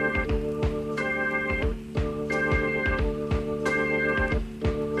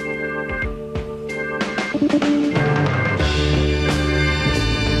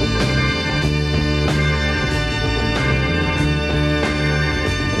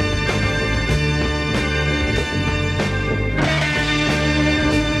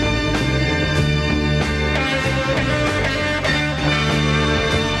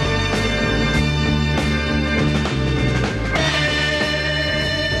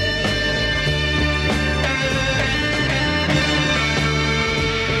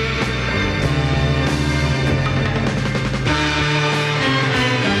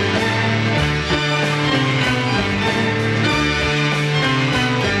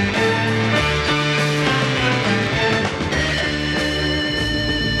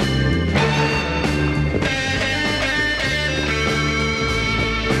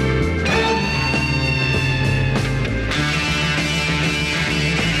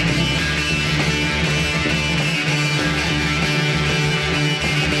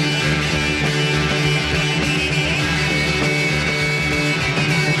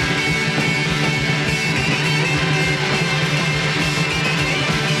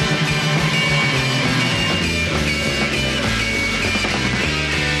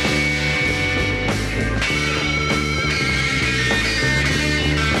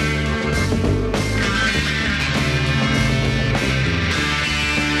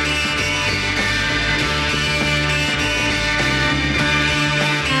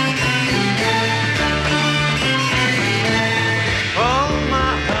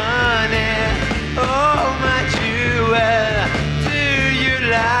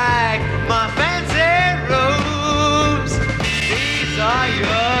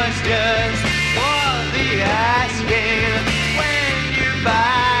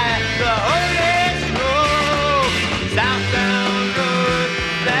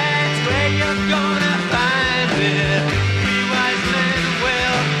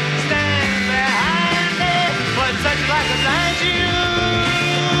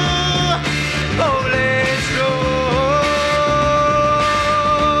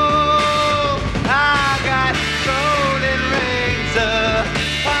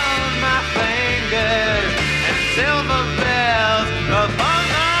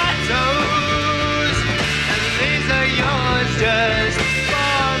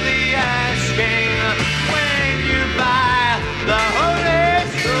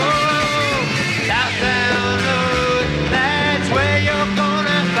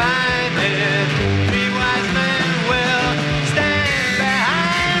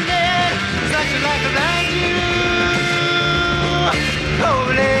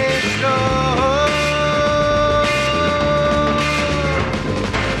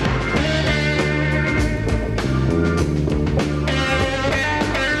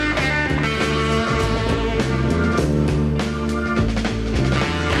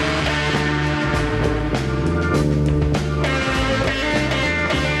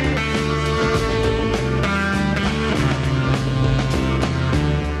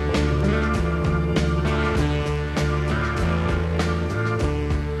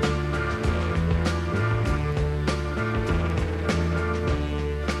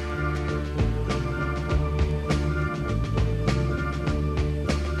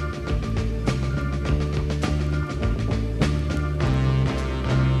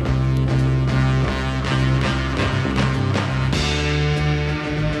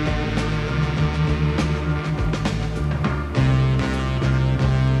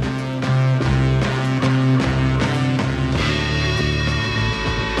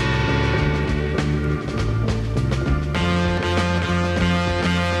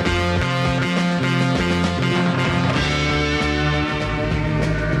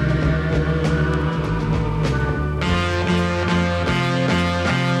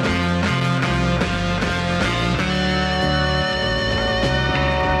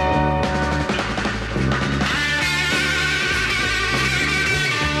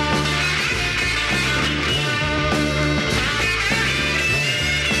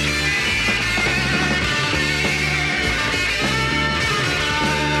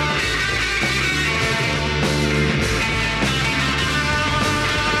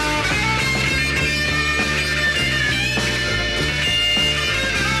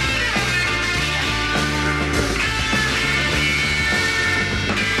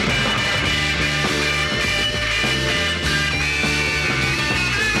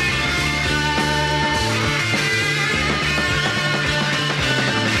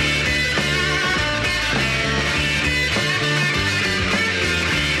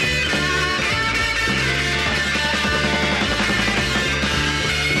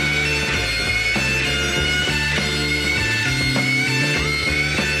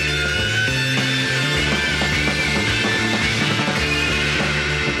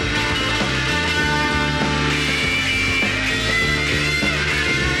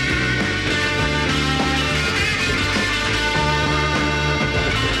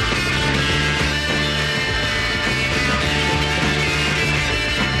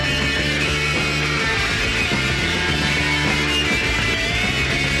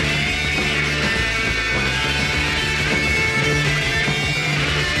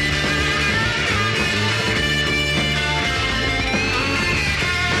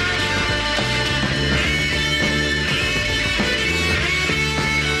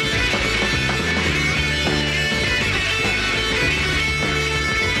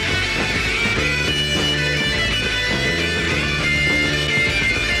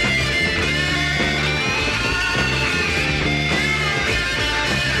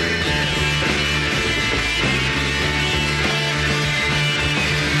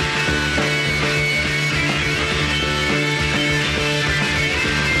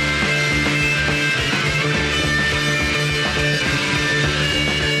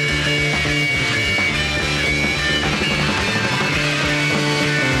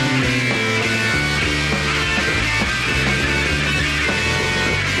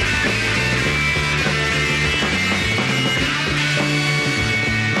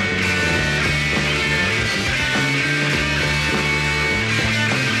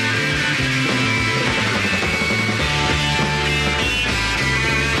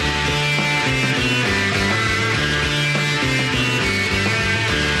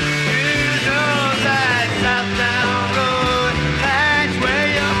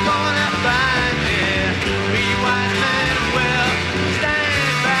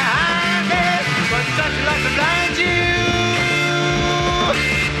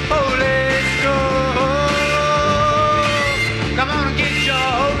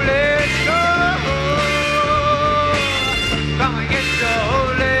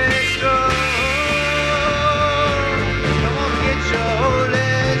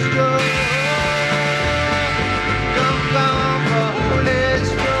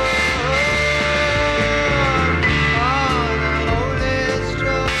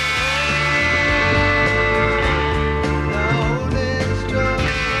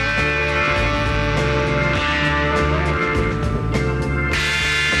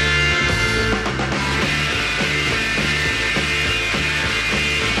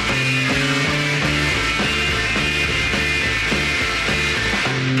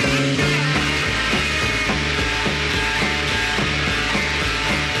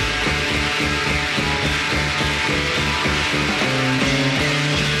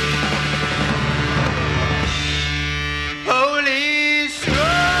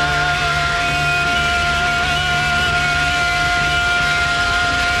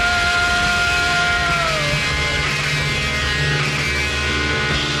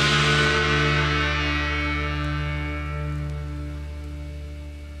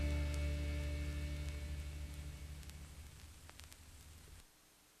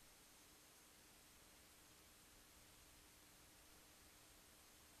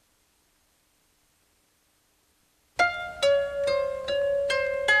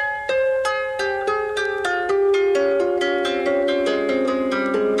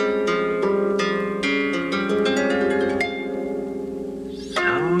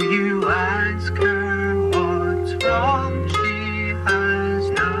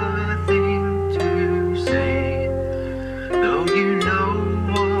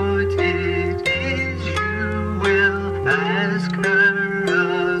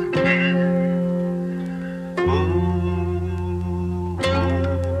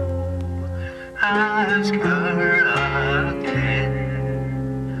 ask her again.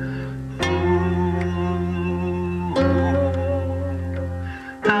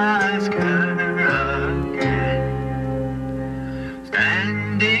 Ask her again.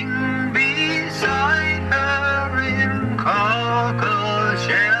 Standing beside her in cockle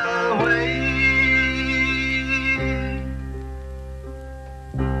shell way.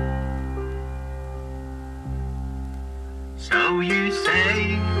 So you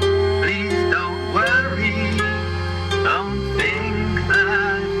say, please don't worry, don't think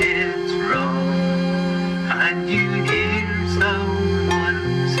that it's wrong, and you hear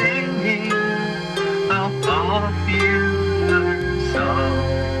someone singing a popular song.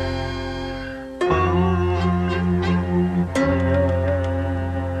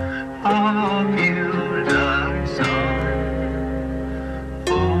 Popular song.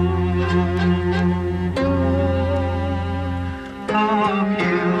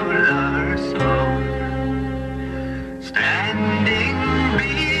 Popular song. Standing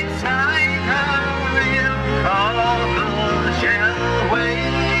beside her in cockle shell way.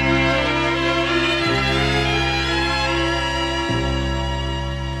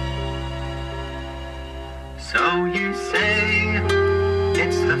 So you say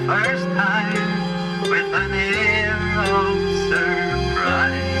it's the first time with an air of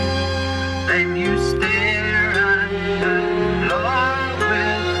surprise. Then you stare at her Lord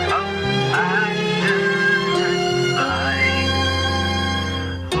with compassionate eyes.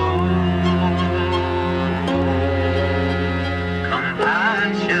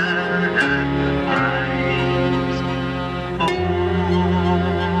 Compassionate eyes.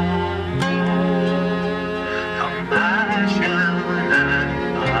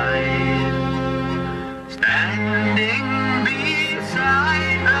 Compassionate eyes. Standing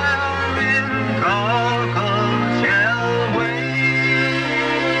beside her in cockle shell way.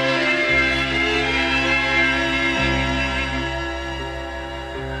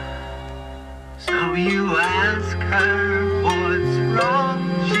 So you ask her what's wrong,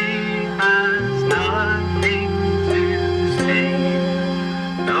 she has nothing to say.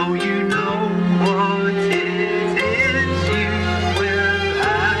 Though you know what it is, you will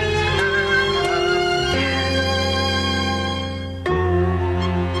ask her again.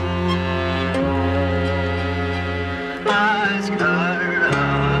 Ask her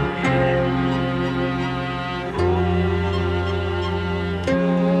again.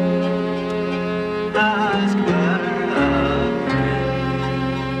 Ask her again.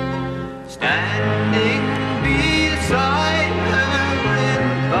 Standing beside her in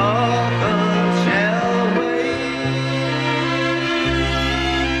cockle shell way.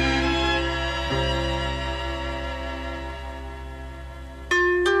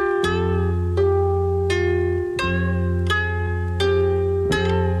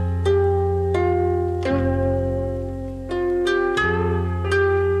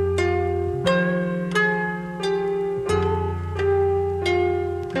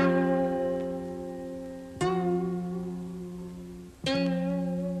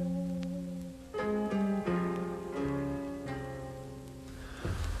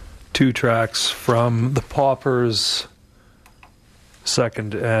 Two tracks from the Paupers'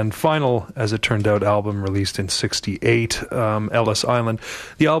 second and final, as it turned out, album released in '68, Ellis Island.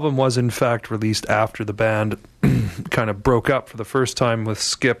 The album was in fact released after the band kind of broke up for the first time, with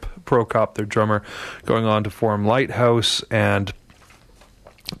Skip Prokop, their drummer, going on to form Lighthouse, and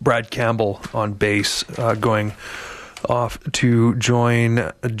Brad Campbell on bass going off to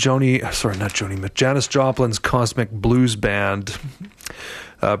join Janis Joplin's Cosmic Blues Band.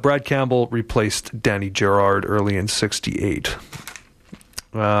 Brad Campbell replaced Danny Gerard early in '68.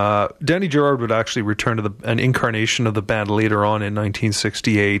 Danny Gerard would actually return to an incarnation of the band later on in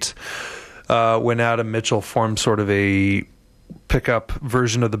 1968 when Adam Mitchell formed sort of a pickup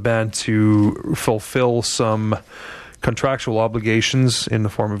version of the band to fulfill some contractual obligations in the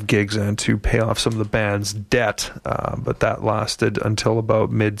form of gigs and to pay off some of the band's debt, but that lasted until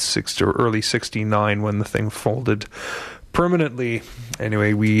about mid-60 or early '69 when the thing folded permanently.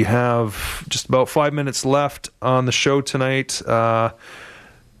 Anyway, we have just about 5 minutes left on the show tonight.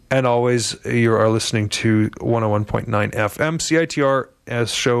 And always, you are listening to 101.9 FM. CITR,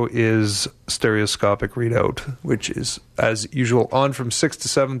 as show is Stereoscopic Readout, which is, as usual, on from 6 to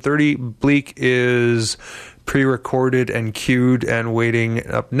 7:30. Bleak is pre-recorded and queued and waiting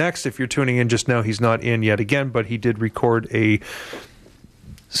up next. If you're tuning in just now, he's not in yet again, but he did record a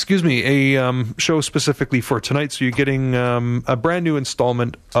show specifically for tonight, so you're getting a brand new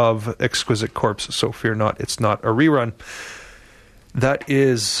installment of Exquisite Corpse, so fear not, it's not a rerun. That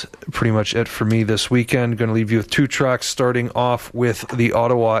is pretty much it for me this weekend. Going to leave you with two tracks, starting off with the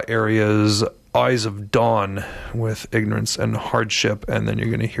Ottawa area's Eyes of Dawn with Ignorance and Hardship, and then you're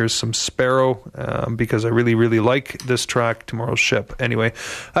going to hear some Sparrow because I really, really like this track, Tomorrow's Ship. Anyway,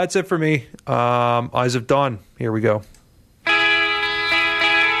 that's it for me. Eyes of Dawn, here we go.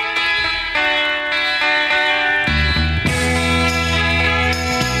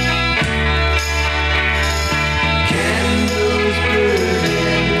 Candles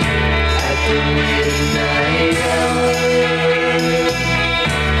burning at the midnight hour.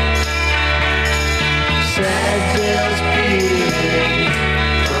 Sad bells pealing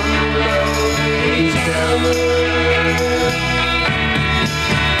from the lonely tower.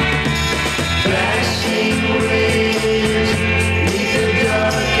 Flashing rays neath the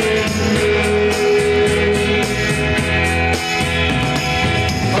darkened moon.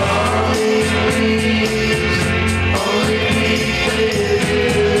 Falling leaves only meet their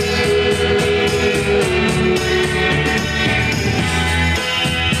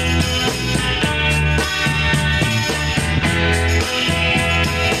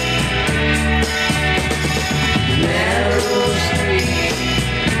narrow street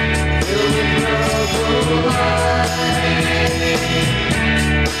filled with rubble light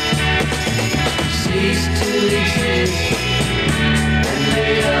cease to exist and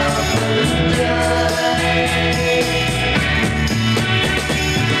lay up and die.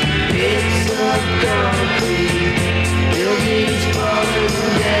 Bits of concrete, buildings falling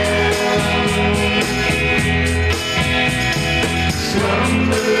down,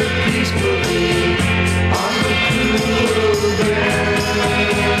 slumber peacefully on the cruel ground.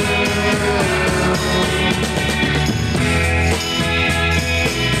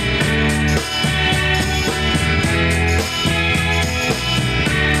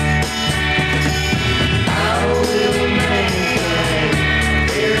 How will mankind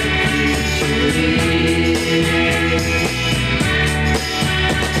bear a future years?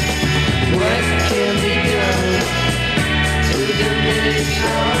 What can be done to diminish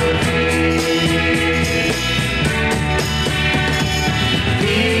our fears?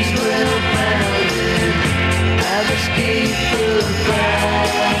 These well-founded have escaped the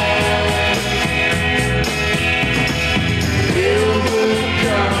fight. Build the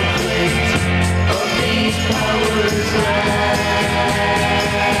conflict of these powers lie.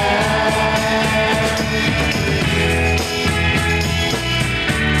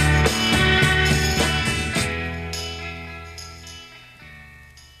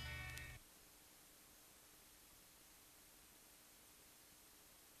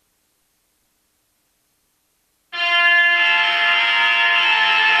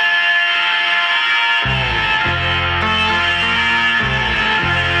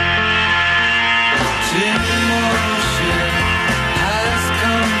 Tomorrow's ship has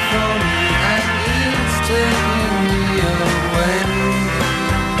come for me and it's taking me away.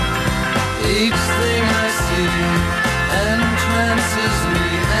 Each thing I see entrances me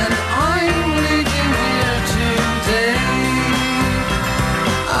and I'm leaving here today.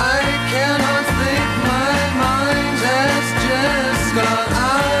 I cannot think, my mind has just gone out.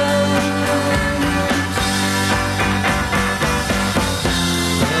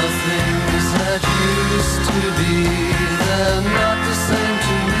 The things that used to be, they're not the same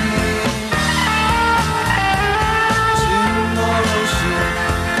to me. Tomorrow's ship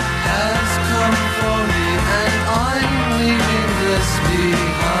has come for me and I'm leaving this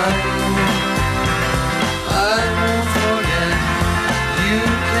behind. I won't forget you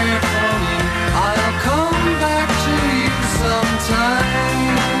cared for me. I'll come back to you sometime.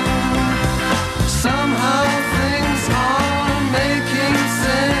 Somehow things are making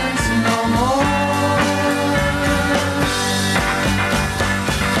sense no more.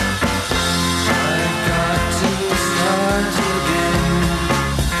 I've got to start again.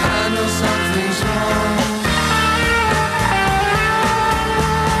 I know something's wrong.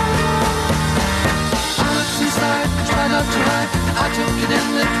 I looked inside, tried not to hide. I took it in,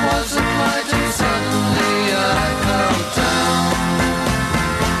 it wasn't right, and suddenly I fell down.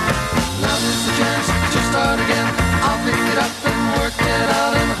 Now there's a chance to start again. I'll pick it up and work it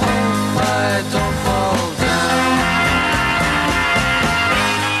out and hope I don't fall down.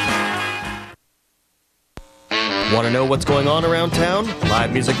 Want to know what's going on around town?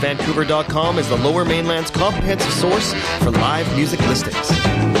 LiveMusicVancouver.com is the Lower Mainland's comprehensive source for live music listings.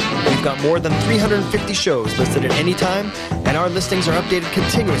 We've got more than 350 shows listed at any time, and our listings are updated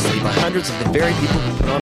continuously by hundreds of the very people who put on